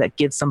transportation that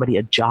gives somebody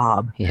a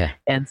job. Yeah.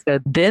 And so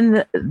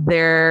then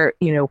they're,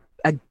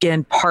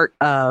 again, part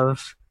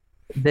of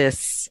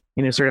this,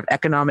 sort of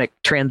economic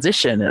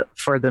transition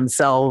for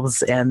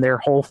themselves and their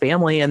whole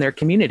family and their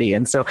community.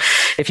 And so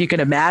if you can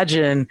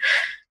imagine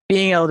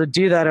being able to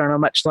do that on a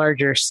much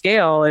larger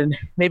scale, and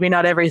maybe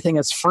not everything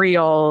is free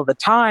all the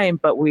time,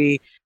 but we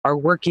are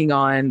working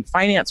on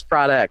finance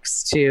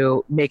products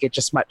to make it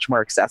just much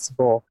more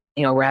accessible.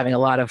 We're having a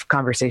lot of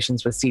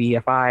conversations with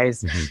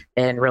CDFIs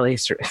and really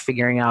sort of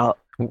figuring out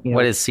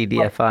what is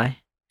CDFI?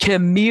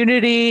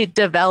 Community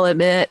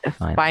Development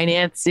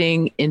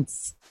Financing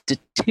Institution,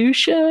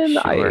 Sure.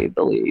 I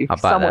believe, I'll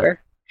buy somewhere.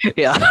 That.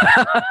 Yeah.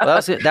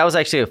 Well, that was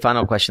actually a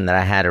final question that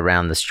I had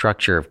around the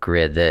structure of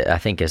grid that I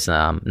think is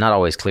not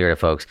always clear to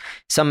folks.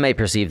 Some may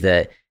perceive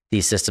that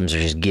these systems are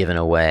just given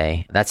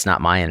away. That's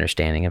not my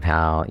understanding of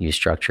how you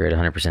structure it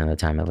 100% of the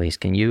time, at least.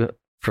 Can you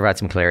provide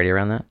some clarity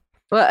around that?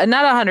 Well,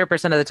 not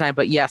 100% of the time,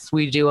 but yes,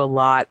 we do a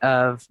lot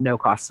of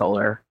no-cost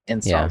solar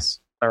installs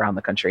around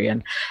the country.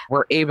 And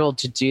we're able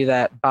to do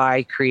that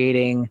by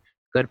creating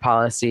good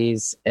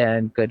policies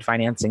and good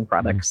financing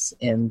products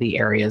in the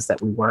areas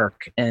that we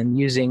work. And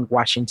using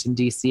Washington,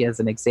 D.C. as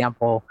an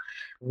example,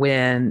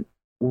 when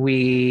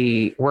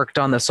we worked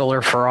on the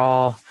Solar for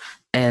All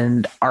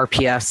and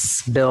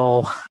RPS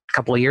bill a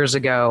couple of years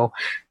ago,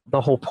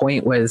 the whole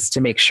point was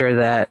to make sure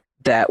that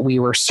we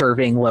were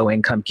serving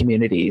low-income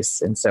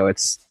communities. And so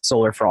it's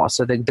Solar for All.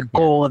 So the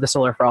goal of the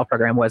Solar for All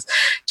program was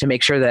to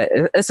make sure that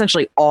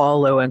essentially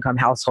all low-income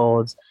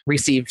households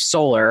receive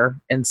solar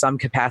in some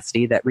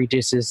capacity that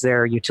reduces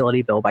their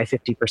utility bill by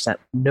 50%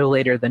 no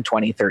later than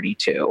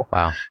 2032.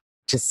 Wow.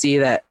 To see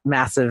that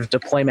massive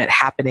deployment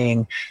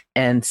happening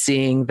and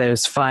seeing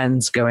those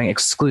funds going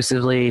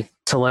exclusively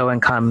to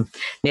low-income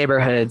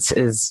neighborhoods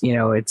is,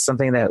 it's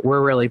something that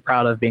we're really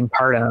proud of being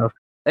part of.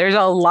 There's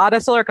a lot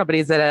of solar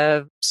companies that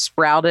have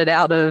sprouted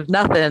out of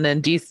nothing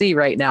in DC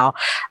right now.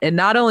 And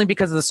not only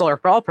because of the Solar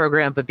for All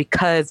program, but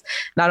because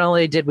not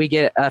only did we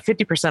get a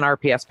 50%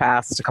 RPS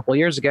passed a couple of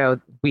years ago,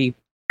 we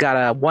got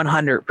a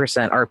 100%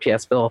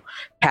 RPS bill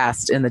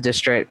passed in the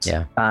district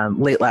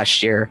late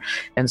last year.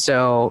 And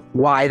so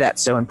why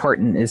that's so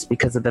important is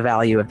because of the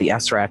value of the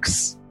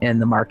SRECs in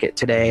the market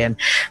today. And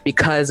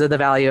because of the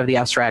value of the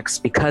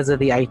SRECs, because of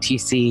the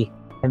ITC,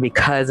 and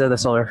because of the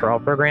Solar for All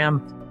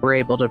program, we're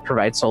able to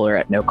provide solar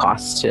at no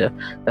cost to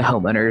the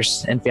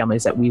homeowners and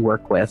families that we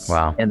work with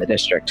in the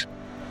district.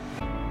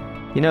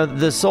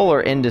 The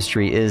solar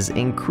industry is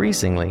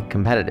increasingly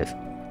competitive.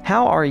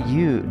 How are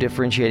you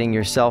differentiating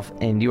yourself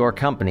and your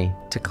company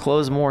to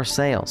close more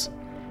sales?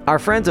 Our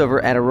friends over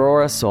at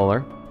Aurora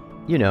Solar,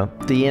 the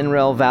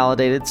NREL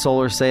validated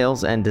solar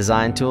sales and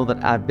design tool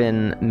that I've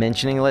been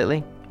mentioning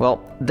lately,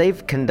 well,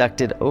 they've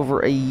conducted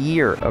over a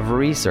year of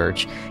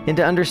research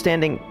into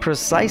understanding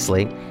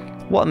precisely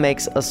what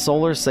makes a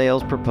solar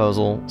sales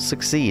proposal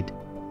succeed.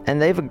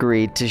 And they've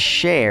agreed to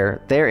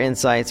share their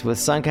insights with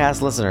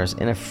Suncast listeners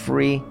in a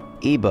free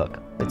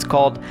ebook. It's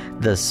called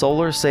The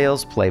Solar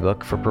Sales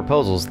Playbook for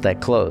Proposals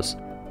That Close.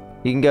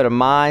 You can go to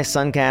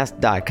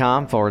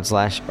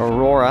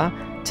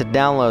mysuncast.com/Aurora to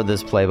download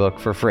this playbook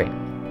for free.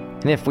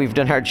 And if we've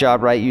done our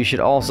job right, you should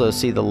also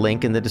see the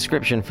link in the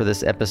description for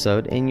this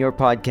episode in your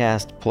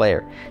podcast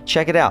player.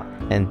 Check it out.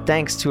 And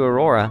thanks to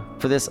Aurora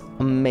for this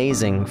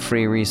amazing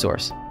free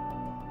resource.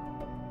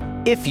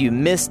 If you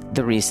missed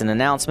the recent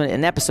announcement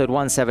in episode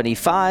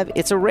 175,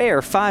 it's a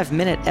rare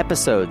 5-minute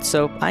episode,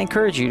 so I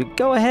encourage you to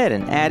go ahead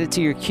and add it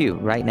to your queue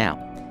right now.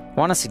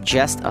 Want to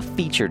suggest a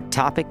featured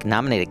topic,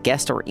 nominate a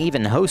guest, or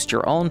even host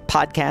your own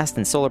podcast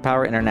in Solar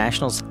Power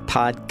International's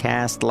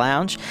Podcast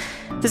Lounge?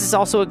 This is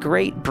also a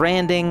great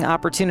branding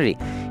opportunity.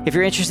 If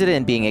you're interested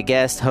in being a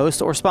guest,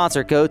 host, or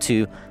sponsor, go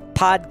to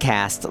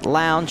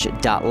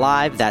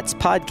podcastlounge.live. That's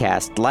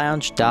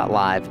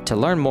podcastlounge.live to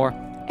learn more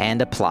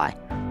and apply.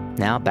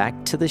 Now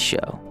back to the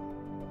show.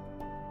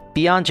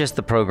 Beyond just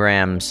the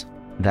programs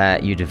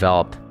that you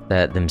develop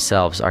that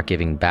themselves are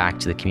giving back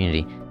to the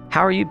community, how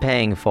are you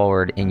paying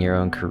forward in your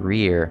own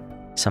career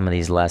some of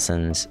these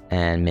lessons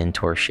and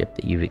mentorship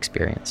that you've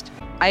experienced?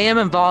 I am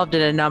involved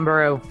in a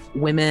number of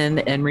women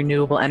and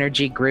renewable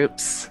energy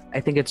groups.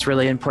 I think it's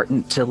really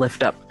important to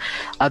lift up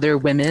other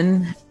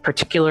women,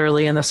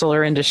 particularly in the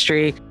solar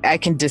industry. I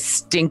can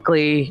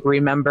distinctly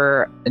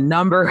remember a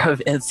number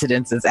of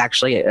incidences,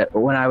 actually,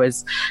 when I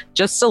was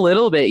just a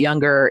little bit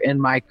younger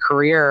in my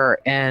career,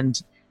 and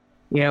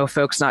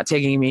folks not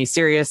taking me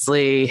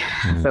seriously,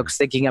 folks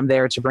thinking I'm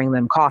there to bring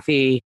them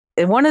coffee.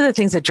 And one of the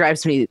things that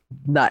drives me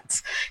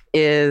nuts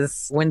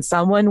is when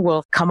someone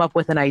will come up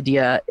with an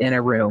idea in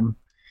a room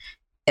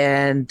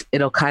and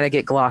it'll kind of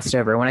get glossed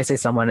over. When I say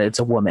someone, it's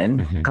a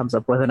woman comes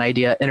up with an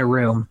idea in a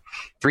room.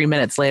 3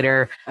 minutes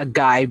later, a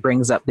guy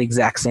brings up the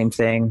exact same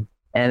thing.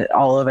 And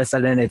all of a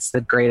sudden, it's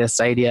the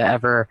greatest idea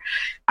ever.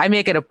 I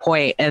make it a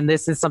point, and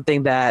this is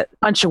something that a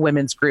bunch of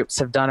women's groups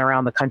have done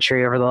around the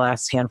country over the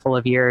last handful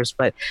of years,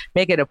 but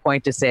make it a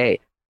point to say,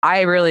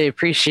 I really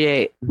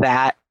appreciate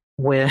that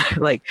when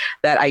like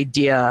that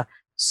idea,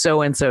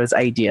 so-and-so's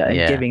idea,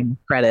 and giving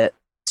credit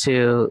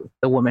to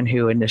the woman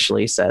who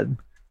initially said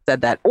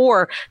that,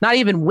 or not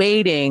even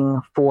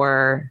waiting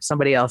for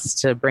somebody else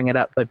to bring it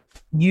up, but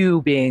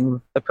you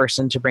being the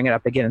person to bring it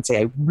up again and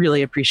say, I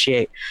really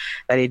appreciate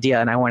that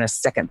idea and I want to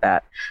second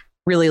that.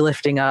 Really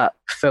lifting up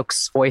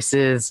folks'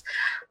 voices.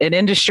 An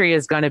industry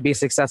is going to be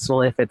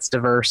successful if it's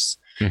diverse.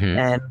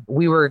 And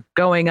we were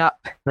going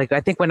up, like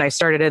I think when I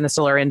started in the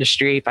solar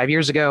industry 5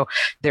 years ago,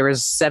 there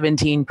was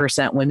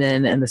 17%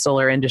 women in the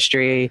solar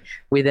industry.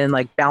 We then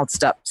like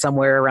bounced up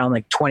somewhere around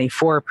like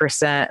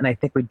 24%. And I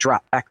think we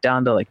dropped back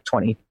down to like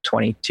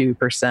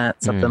 22%,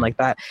 something like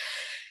that.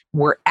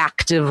 We're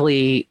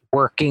actively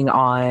working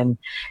on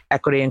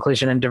equity,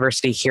 inclusion, and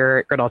diversity here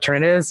at Grid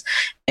Alternatives.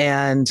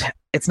 And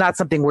it's not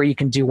something where you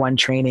can do one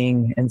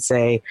training and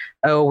say,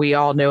 oh, we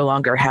all no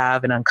longer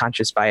have an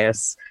unconscious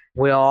bias.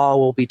 We all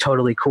will be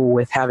totally cool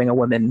with having a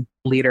woman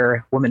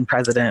leader, woman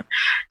president,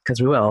 because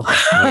we will.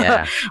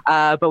 Yeah.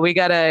 But we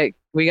gotta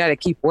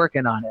keep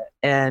working on it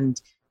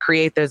and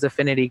create those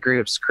affinity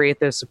groups,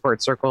 create those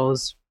support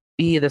circles,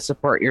 be the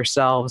support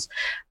yourselves.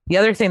 The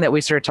other thing that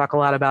we sort of talk a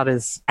lot about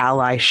is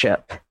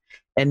allyship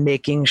and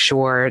making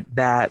sure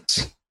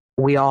that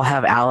we all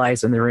have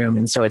allies in the room.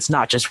 And so it's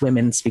not just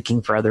women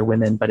speaking for other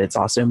women, but it's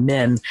also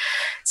men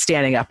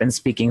standing up and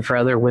speaking for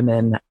other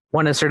women.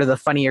 One of sort of the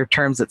funnier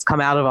terms that's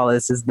come out of all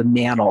this is the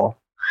manel,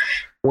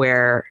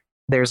 where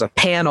there's a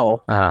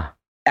panel at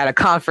a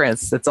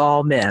conference that's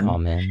all men. All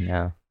men,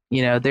 yeah.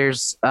 You know,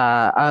 there's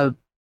a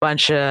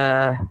bunch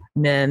of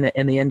men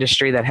in the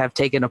industry that have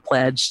taken a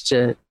pledge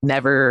to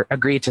never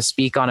agree to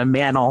speak on a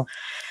manel.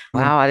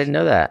 Wow, I didn't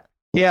know that.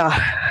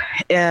 Yeah.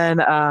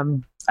 And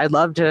I'd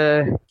love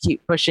to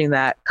keep pushing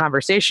that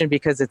conversation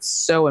because it's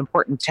so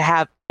important to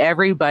have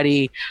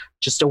everybody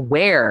just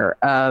aware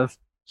of,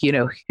 you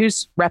know,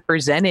 who's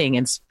representing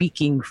and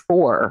speaking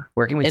for.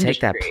 Where can we take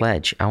that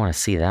pledge? I want to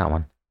see that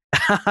one.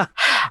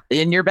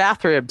 In your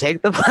bathroom,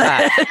 take the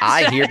pledge.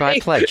 I hereby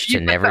pledge to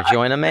never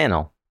join a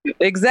manel.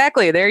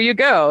 Exactly. There you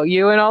go.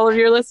 You and all of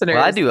your listeners.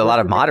 Well, I do a lot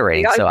of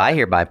moderating, so I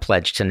hereby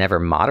pledge to never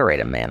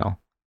moderate a manel.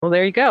 Well,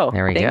 there you go.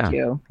 There we go. Thank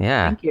you.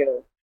 Yeah. Thank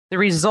you. The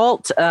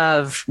result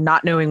of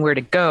not knowing where to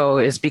go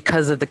is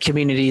because of the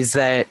communities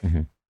that,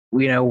 you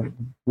know,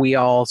 we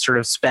all sort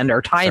of spend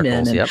our time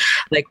in, and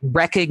like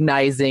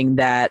recognizing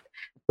that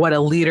what a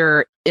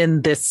leader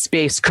in this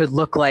space could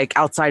look like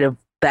outside of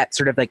that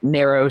sort of like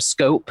narrow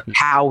scope,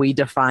 how we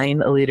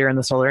define a leader in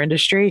the solar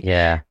industry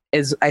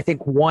is, I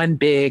think, one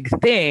big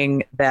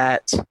thing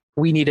that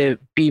we need to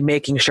be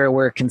making sure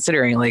we're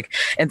considering. Like,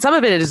 and some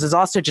of it is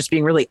also just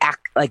being really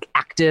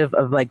active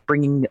of like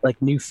bringing like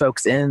new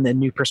folks in and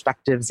new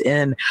perspectives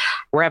in.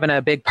 We're having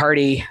a big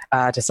party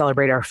to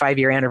celebrate our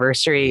 5-year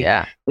anniversary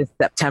this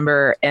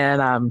September.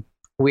 And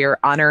we're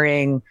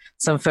honoring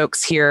some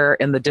folks here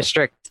in the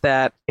district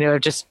that, you know,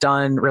 have just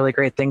done really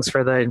great things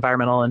for the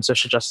environmental and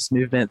social justice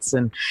movements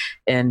in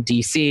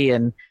DC.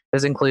 And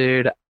those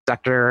include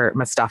Dr.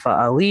 Mustafa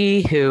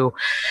Ali, who,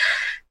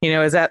 you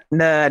know, is at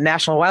the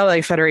National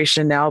Wildlife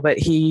Federation now, but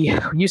he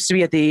used to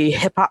be at the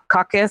Hip Hop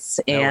Caucus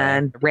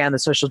and ran the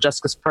social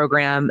justice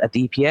program at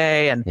the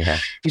EPA.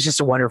 And he's just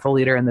a wonderful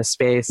leader in this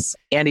space.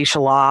 Andy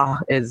Shala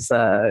is,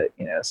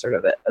 you know, sort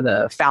of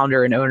the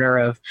founder and owner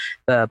of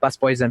the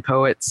Busboys and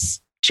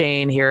Poets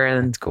chain here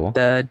in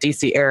the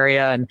DC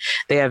area. And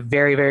they have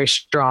very, very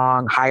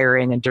strong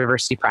hiring and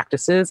diversity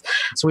practices.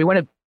 So we want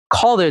to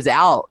call those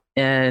out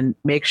and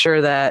make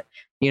sure that,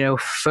 you know,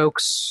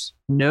 folks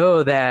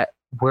know that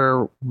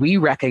we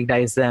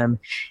recognize them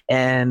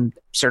and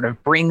sort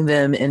of bring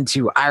them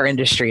into our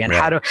industry. And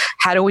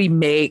how do we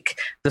make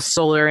the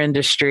solar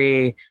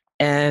industry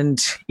and,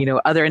 you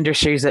know, other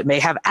industries that may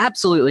have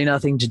absolutely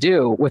nothing to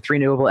do with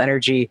renewable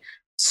energy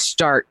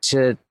start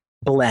to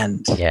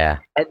blend. Yeah.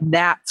 And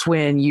that's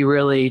when you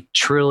really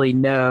truly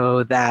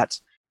know that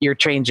you're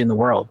changing the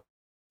world.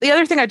 The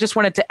other thing I just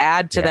wanted to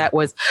add to that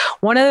was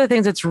one of the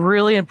things that's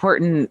really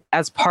important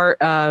as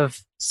part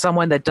of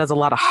someone that does a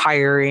lot of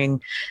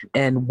hiring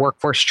and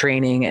workforce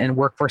training and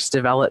workforce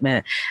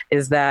development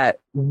is that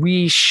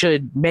we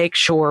should make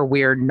sure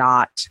we're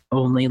not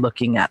only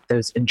looking at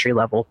those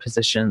entry-level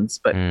positions,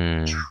 but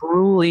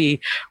truly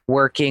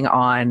working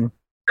on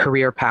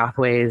career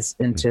pathways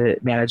into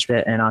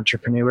management and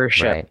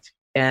entrepreneurship.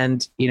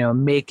 And, you know,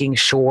 making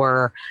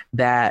sure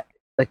that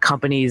the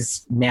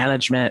company's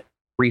management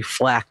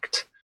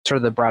reflect sort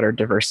of the broader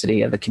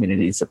diversity of the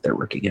communities that they're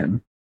working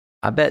in.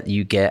 I bet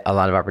you get a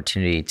lot of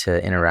opportunity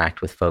to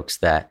interact with folks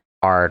that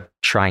are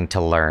trying to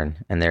learn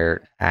and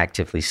they're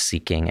actively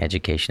seeking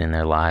education in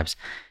their lives.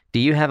 Do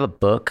you have a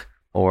book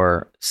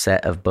or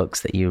set of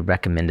books that you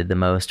recommended the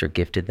most or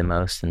gifted the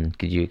most? And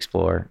could you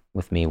explore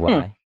with me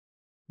why?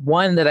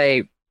 One that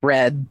I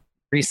read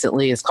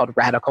recently is called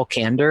Radical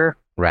Candor.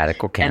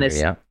 Radical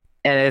Candor,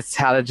 And it's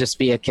how to just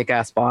be a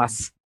kick-ass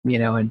boss, you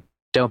know, and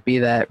don't be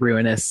that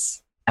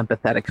ruinous,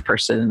 empathetic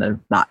person and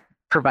not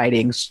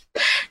providing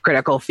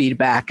critical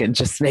feedback and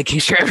just making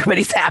sure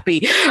everybody's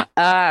happy.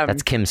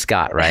 That's Kim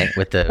Scott, right?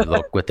 With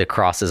the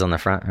crosses on the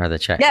front or the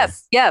check.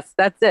 Yes,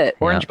 that's it.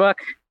 Orange book.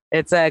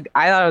 I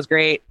thought it was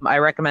great. I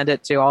recommend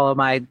it to all of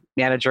my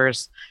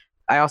managers.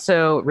 I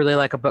also really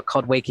like a book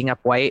called Waking Up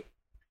White.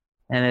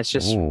 And it's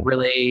just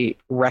really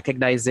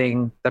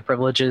recognizing the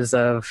privileges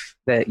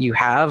that you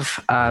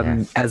have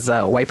as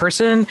a white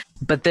person,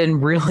 but then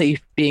really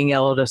being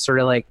able to sort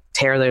of like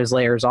tear those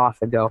layers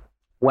off and go,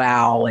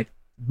 wow, like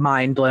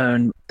mind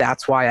blown.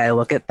 That's why I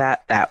look at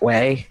that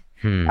way.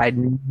 I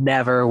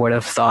never would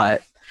have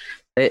thought.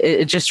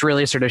 It just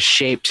really sort of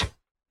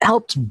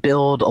helped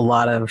build a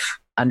lot of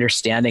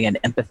understanding and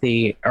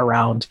empathy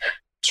around,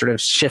 sort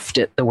of shift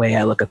it the way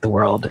I look at the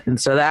world. And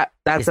so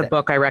that's a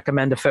book I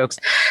recommend to folks.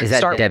 Is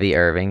that Debbie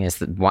Irving? Is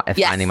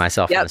Finding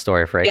Myself in the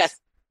Story of Race? Yes.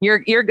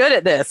 You're good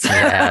at this.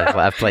 Yeah,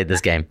 I've played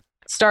this game.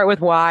 Start with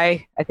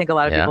Why. I think a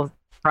lot of people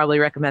probably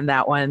recommend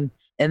that one.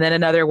 And then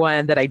another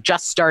one that I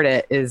just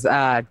started is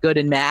Good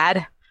and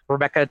Mad,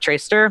 Rebecca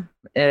Traister.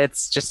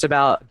 It's just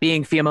about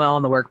being female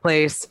in the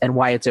workplace and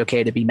why it's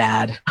okay to be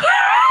mad.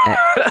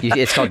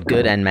 It's called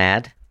Good and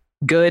Mad?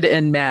 Good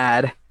and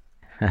Mad.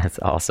 That's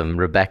awesome.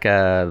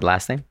 Rebecca,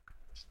 last name?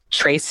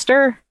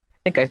 Traister. I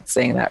think I'm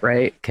saying that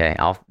right. Okay,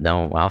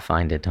 I'll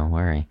find it. Don't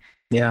worry.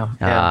 Yeah.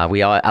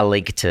 I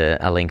link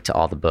to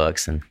all the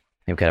books, and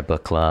we've got a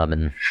book club,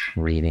 and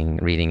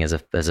reading is a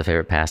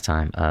favorite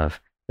pastime of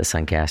the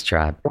Suncast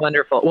tribe.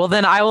 Wonderful. Well,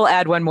 then I will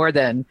add one more.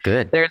 Then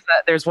good.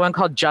 There's one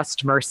called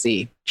Just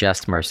Mercy.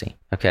 Just Mercy.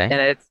 Okay.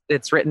 And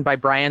it's written by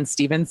Brian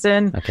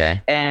Stevenson.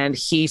 Okay. And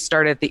he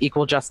started the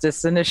Equal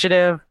Justice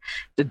Initiative.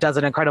 It does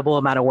an incredible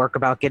amount of work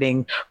about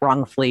getting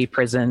wrongfully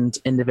imprisoned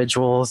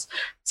individuals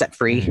set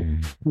free.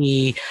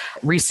 He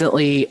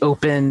recently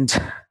opened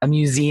a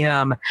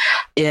museum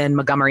in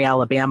Montgomery,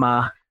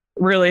 Alabama,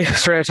 really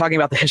sort of talking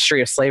about the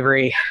history of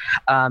slavery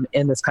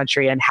in this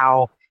country and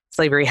how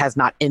slavery has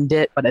not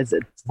ended, but has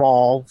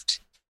evolved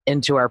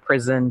into our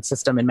prison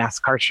system and mass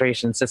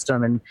incarceration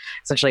system, and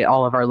essentially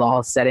all of our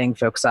laws setting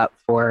folks up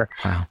for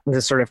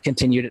this sort of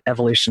continued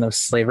evolution of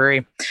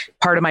slavery.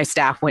 Part of my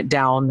staff went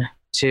down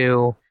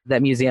to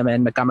that museum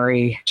in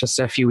Montgomery just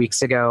a few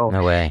weeks ago.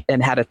 No way.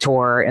 And had a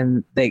tour,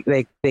 and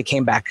they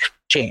came back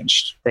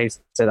changed. They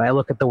said, I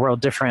look at the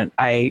world different.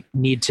 I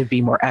need to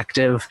be more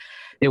active.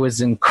 It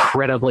was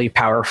incredibly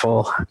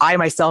powerful. I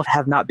myself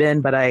have not been,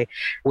 but I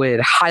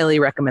would highly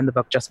recommend the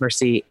book Just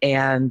Mercy.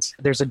 And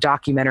there's a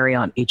documentary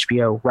on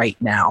HBO right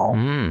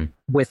now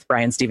with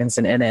Brian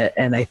Stevenson in it.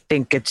 And I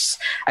think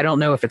I don't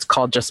know if it's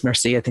called Just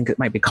Mercy. I think it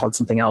might be called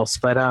something else,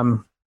 but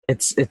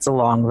it's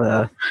along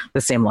the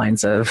same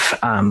lines of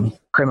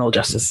criminal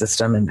justice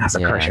system and mass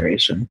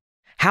incarceration.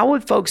 How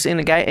would folks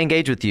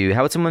engage with you?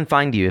 How would someone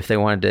find you if they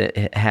wanted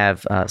to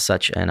have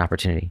such an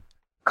opportunity?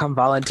 Come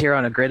volunteer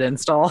on a grid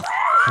install.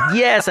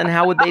 Yes, and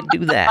how would they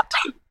do that?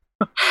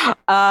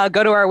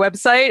 Go to our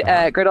website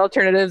at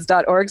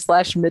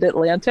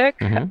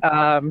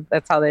gridalternatives.org/midatlantic.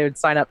 That's how they would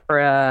sign up for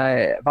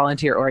a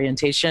volunteer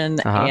orientation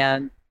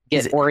and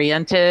get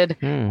oriented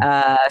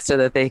so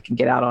that they can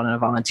get out on a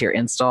volunteer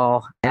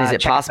install. And is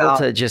it possible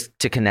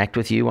to connect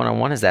with you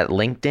one-on-one? Is that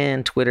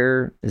LinkedIn,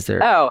 Twitter? Is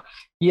there? Oh,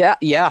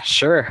 yeah,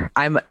 sure.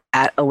 I'm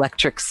at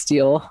Electric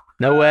Steel.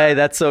 No way.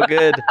 That's so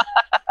good.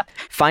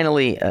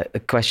 Finally, a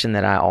question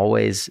that I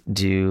always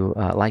do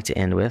like to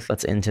end with.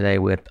 Let's end today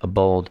with a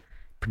bold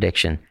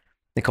prediction.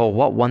 Nicole,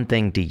 what one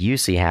thing do you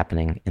see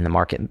happening in the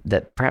market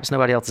that perhaps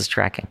nobody else is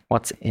tracking?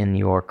 What's in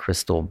your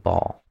crystal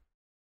ball?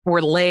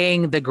 We're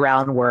laying the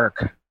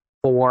groundwork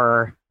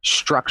for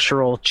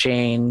structural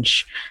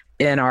change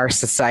in our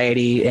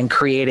society and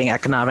creating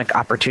economic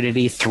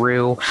opportunity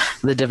through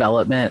the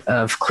development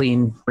of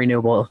clean,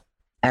 renewable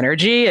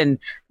energy. And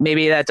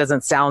maybe that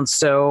doesn't sound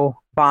so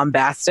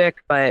bombastic,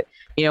 but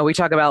we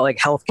talk about like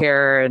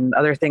healthcare and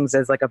other things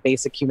as like a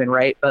basic human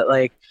right. But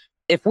like,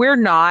 if we're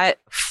not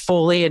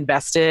fully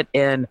invested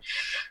in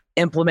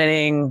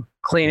implementing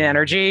clean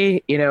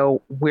energy,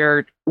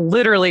 we're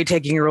literally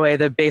taking away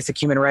the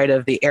basic human right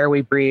of the air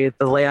we breathe,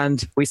 the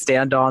land we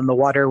stand on, the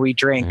water we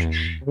drink.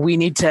 We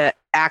need to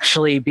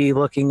actually be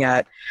looking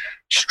at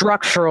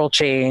structural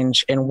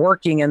change and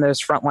working in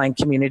those frontline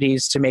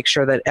communities to make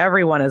sure that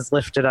everyone is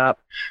lifted up.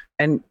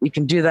 And you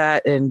can do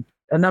that in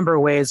a number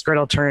of ways. Grid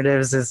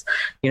Alternatives is,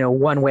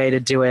 one way to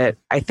do it.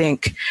 I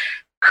think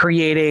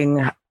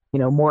creating,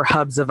 more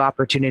hubs of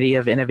opportunity,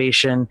 of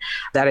innovation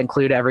that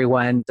include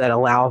everyone, that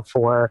allow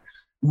for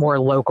more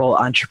local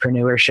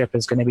entrepreneurship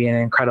is going to be an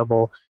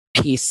incredible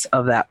piece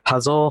of that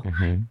puzzle.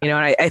 And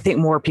I think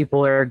more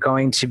people are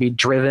going to be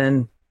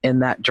driven in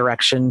that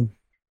direction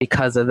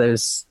because of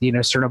those,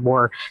 sort of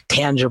more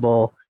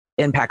tangible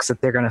impacts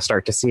that they're going to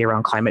start to see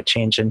around climate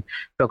change, and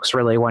folks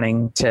really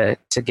wanting to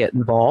get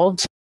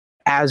involved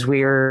as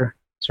we're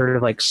sort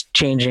of like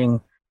changing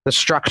the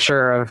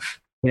structure of,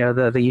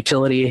 the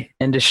utility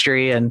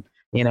industry and,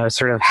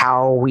 sort of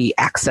how we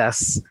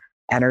access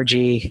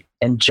energy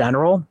in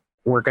general.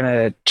 We're going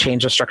to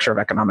change the structure of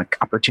economic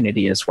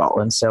opportunity as well.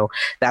 And so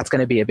that's going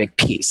to be a big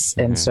piece.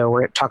 And so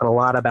we're talking a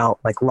lot about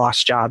like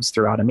lost jobs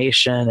through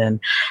automation and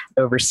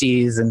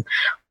overseas and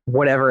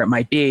whatever it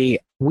might be.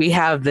 We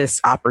have this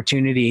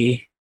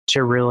opportunity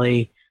to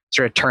really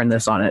sort of turn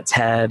this on its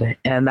head.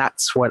 And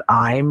that's what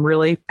I'm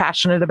really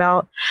passionate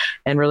about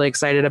and really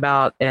excited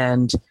about.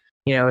 And,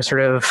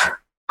 sort of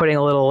putting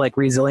a little like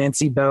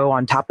resiliency bow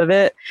on top of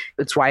it.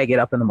 That's why I get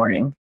up in the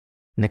morning.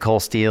 Nicole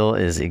Steele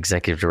is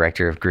Executive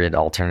Director of Grid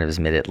Alternatives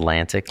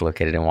Mid-Atlantic,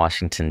 located in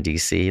Washington,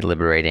 D.C.,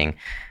 liberating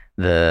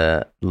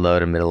the low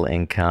to middle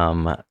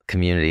income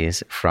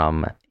communities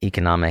from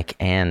economic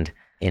and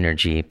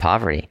energy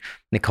poverty.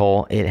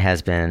 Nicole, it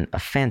has been a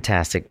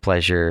fantastic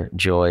pleasure,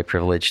 joy,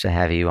 privilege to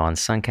have you on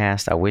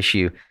Suncast. I wish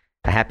you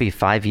a happy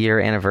 5-year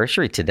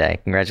anniversary today.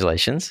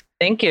 Congratulations.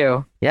 Thank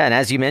you. Yeah, and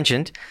as you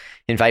mentioned,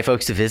 invite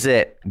folks to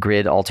visit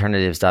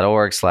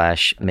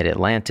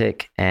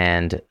gridalternatives.org/Mid-Atlantic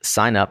and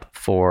sign up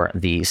for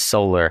the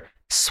solar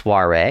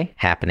soiree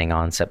happening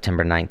on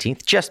September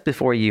 19th, just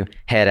before you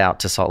head out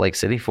to Salt Lake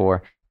City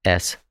for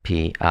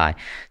SPI.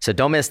 So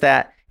don't miss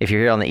that. If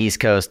you're here on the East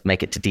Coast,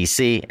 make it to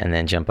DC and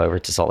then jump over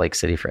to Salt Lake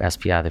City for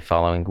SPI the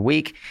following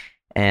week.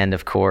 And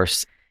of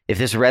course, if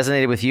this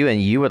resonated with you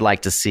and you would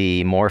like to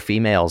see more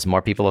females,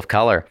 more people of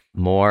color,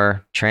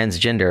 more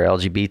transgender,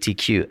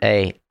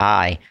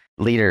 LGBTQAI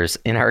leaders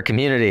in our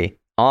community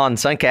on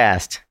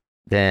Suncast,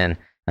 then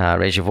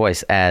raise your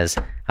voice as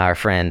our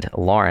friend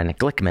Lauren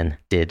Glickman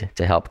did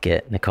to help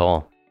get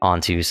Nicole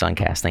onto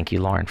Suncast. Thank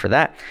you, Lauren, for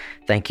that.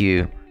 Thank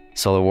you,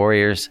 Solar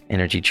Warriors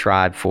Energy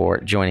Tribe, for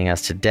joining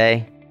us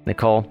today.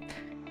 Nicole,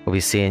 we'll be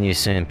seeing you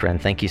soon,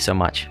 friend. Thank you so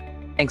much.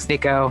 Thanks,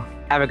 Nico.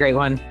 Have a great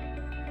one.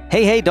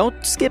 Hey,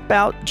 don't skip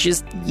out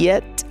just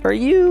yet. Are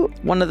you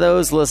one of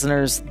those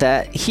listeners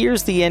that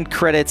hears the end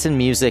credits and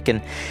music and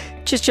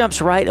just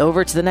jumps right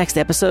over to the next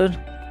episode?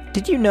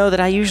 Did you know that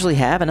I usually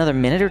have another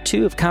minute or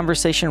two of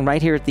conversation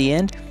right here at the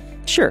end?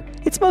 Sure,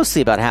 it's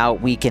mostly about how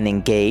we can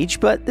engage,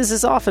 but this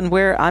is often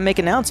where I make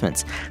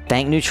announcements,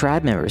 thank new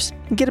tribe members,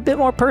 and get a bit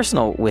more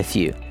personal with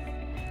you.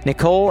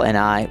 Nicole and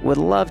I would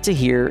love to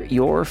hear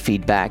your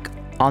feedback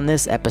on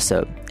this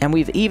episode, and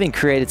we've even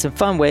created some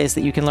fun ways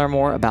that you can learn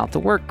more about the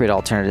work Grid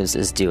Alternatives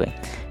is doing.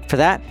 For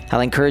that, I'll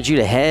encourage you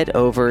to head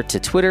over to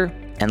Twitter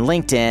and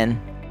LinkedIn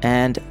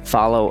and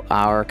follow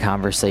our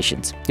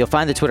conversations. You'll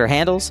find the Twitter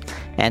handles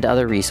and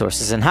other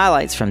resources and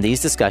highlights from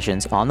these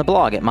discussions on the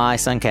blog at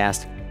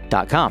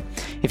mysuncast.com.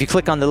 If you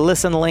click on the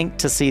listen link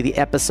to see the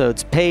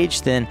episodes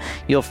page, then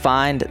you'll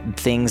find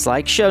things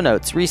like show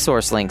notes,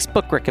 resource links,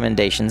 book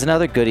recommendations, and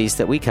other goodies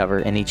that we cover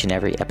in each and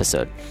every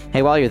episode.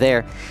 Hey, while you're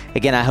there,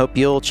 again, I hope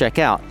you'll check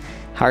out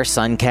our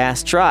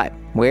Suncast Tribe,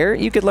 where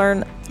you could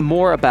learn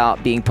more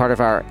about being part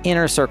of our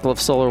inner circle of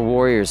solar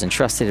warriors and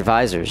trusted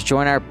advisors,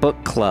 join our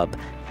book club,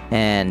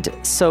 and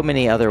so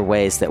many other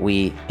ways that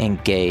we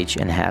engage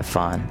and have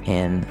fun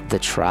in the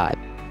tribe.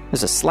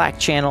 There's a Slack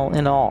channel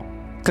and all.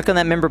 Click on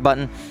that member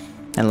button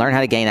and learn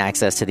how to gain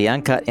access to the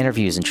uncut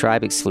interviews and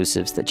tribe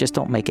exclusives that just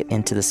don't make it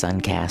into the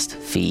Suncast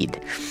feed.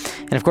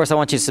 And of course, I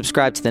want you to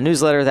subscribe to the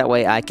newsletter. That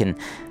way I can,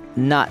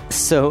 not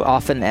so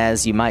often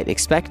as you might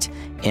expect,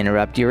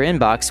 interrupt your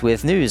inbox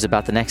with news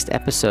about the next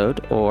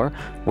episode or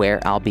where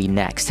I'll be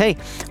next. Hey,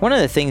 one of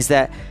the things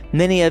that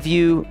many of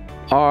you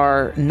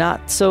are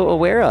not so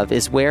aware of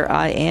is where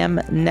I am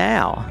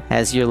now.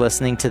 As you're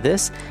listening to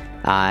this,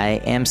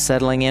 I am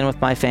settling in with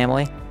my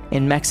family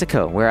in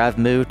Mexico, where I've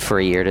moved for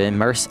a year to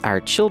immerse our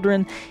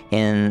children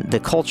in the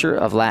culture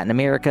of Latin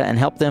America and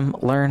help them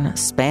learn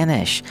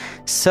Spanish.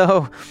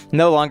 So,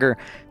 no longer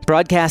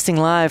broadcasting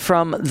live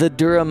from the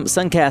Durham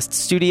Suncast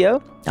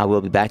studio. I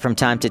will be back from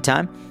time to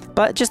time,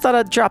 but just thought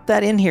I'd drop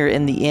that in here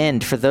in the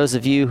end for those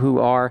of you who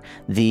are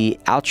the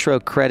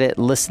outro credit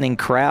listening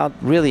crowd.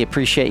 Really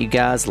appreciate you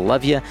guys.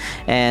 Love you.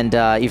 And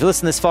you've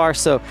listened this far.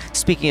 So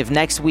speaking of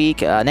next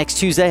week, next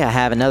Tuesday, I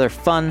have another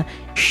fun,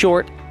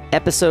 short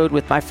episode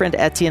with my friend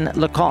Etienne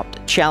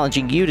Lecomte,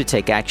 challenging you to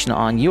take action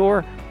on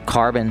your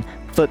carbon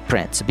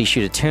footprint. So be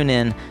sure to tune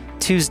in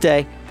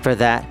Tuesday for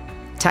that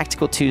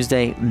Tactical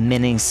Tuesday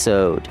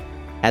mini-sode.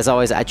 As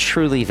always, I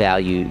truly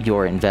value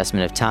your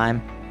investment of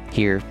time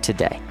here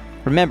today.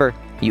 Remember,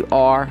 you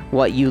are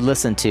what you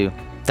listen to.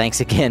 Thanks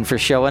again for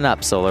showing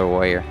up, Solar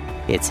Warrior.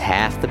 It's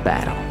half the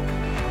battle.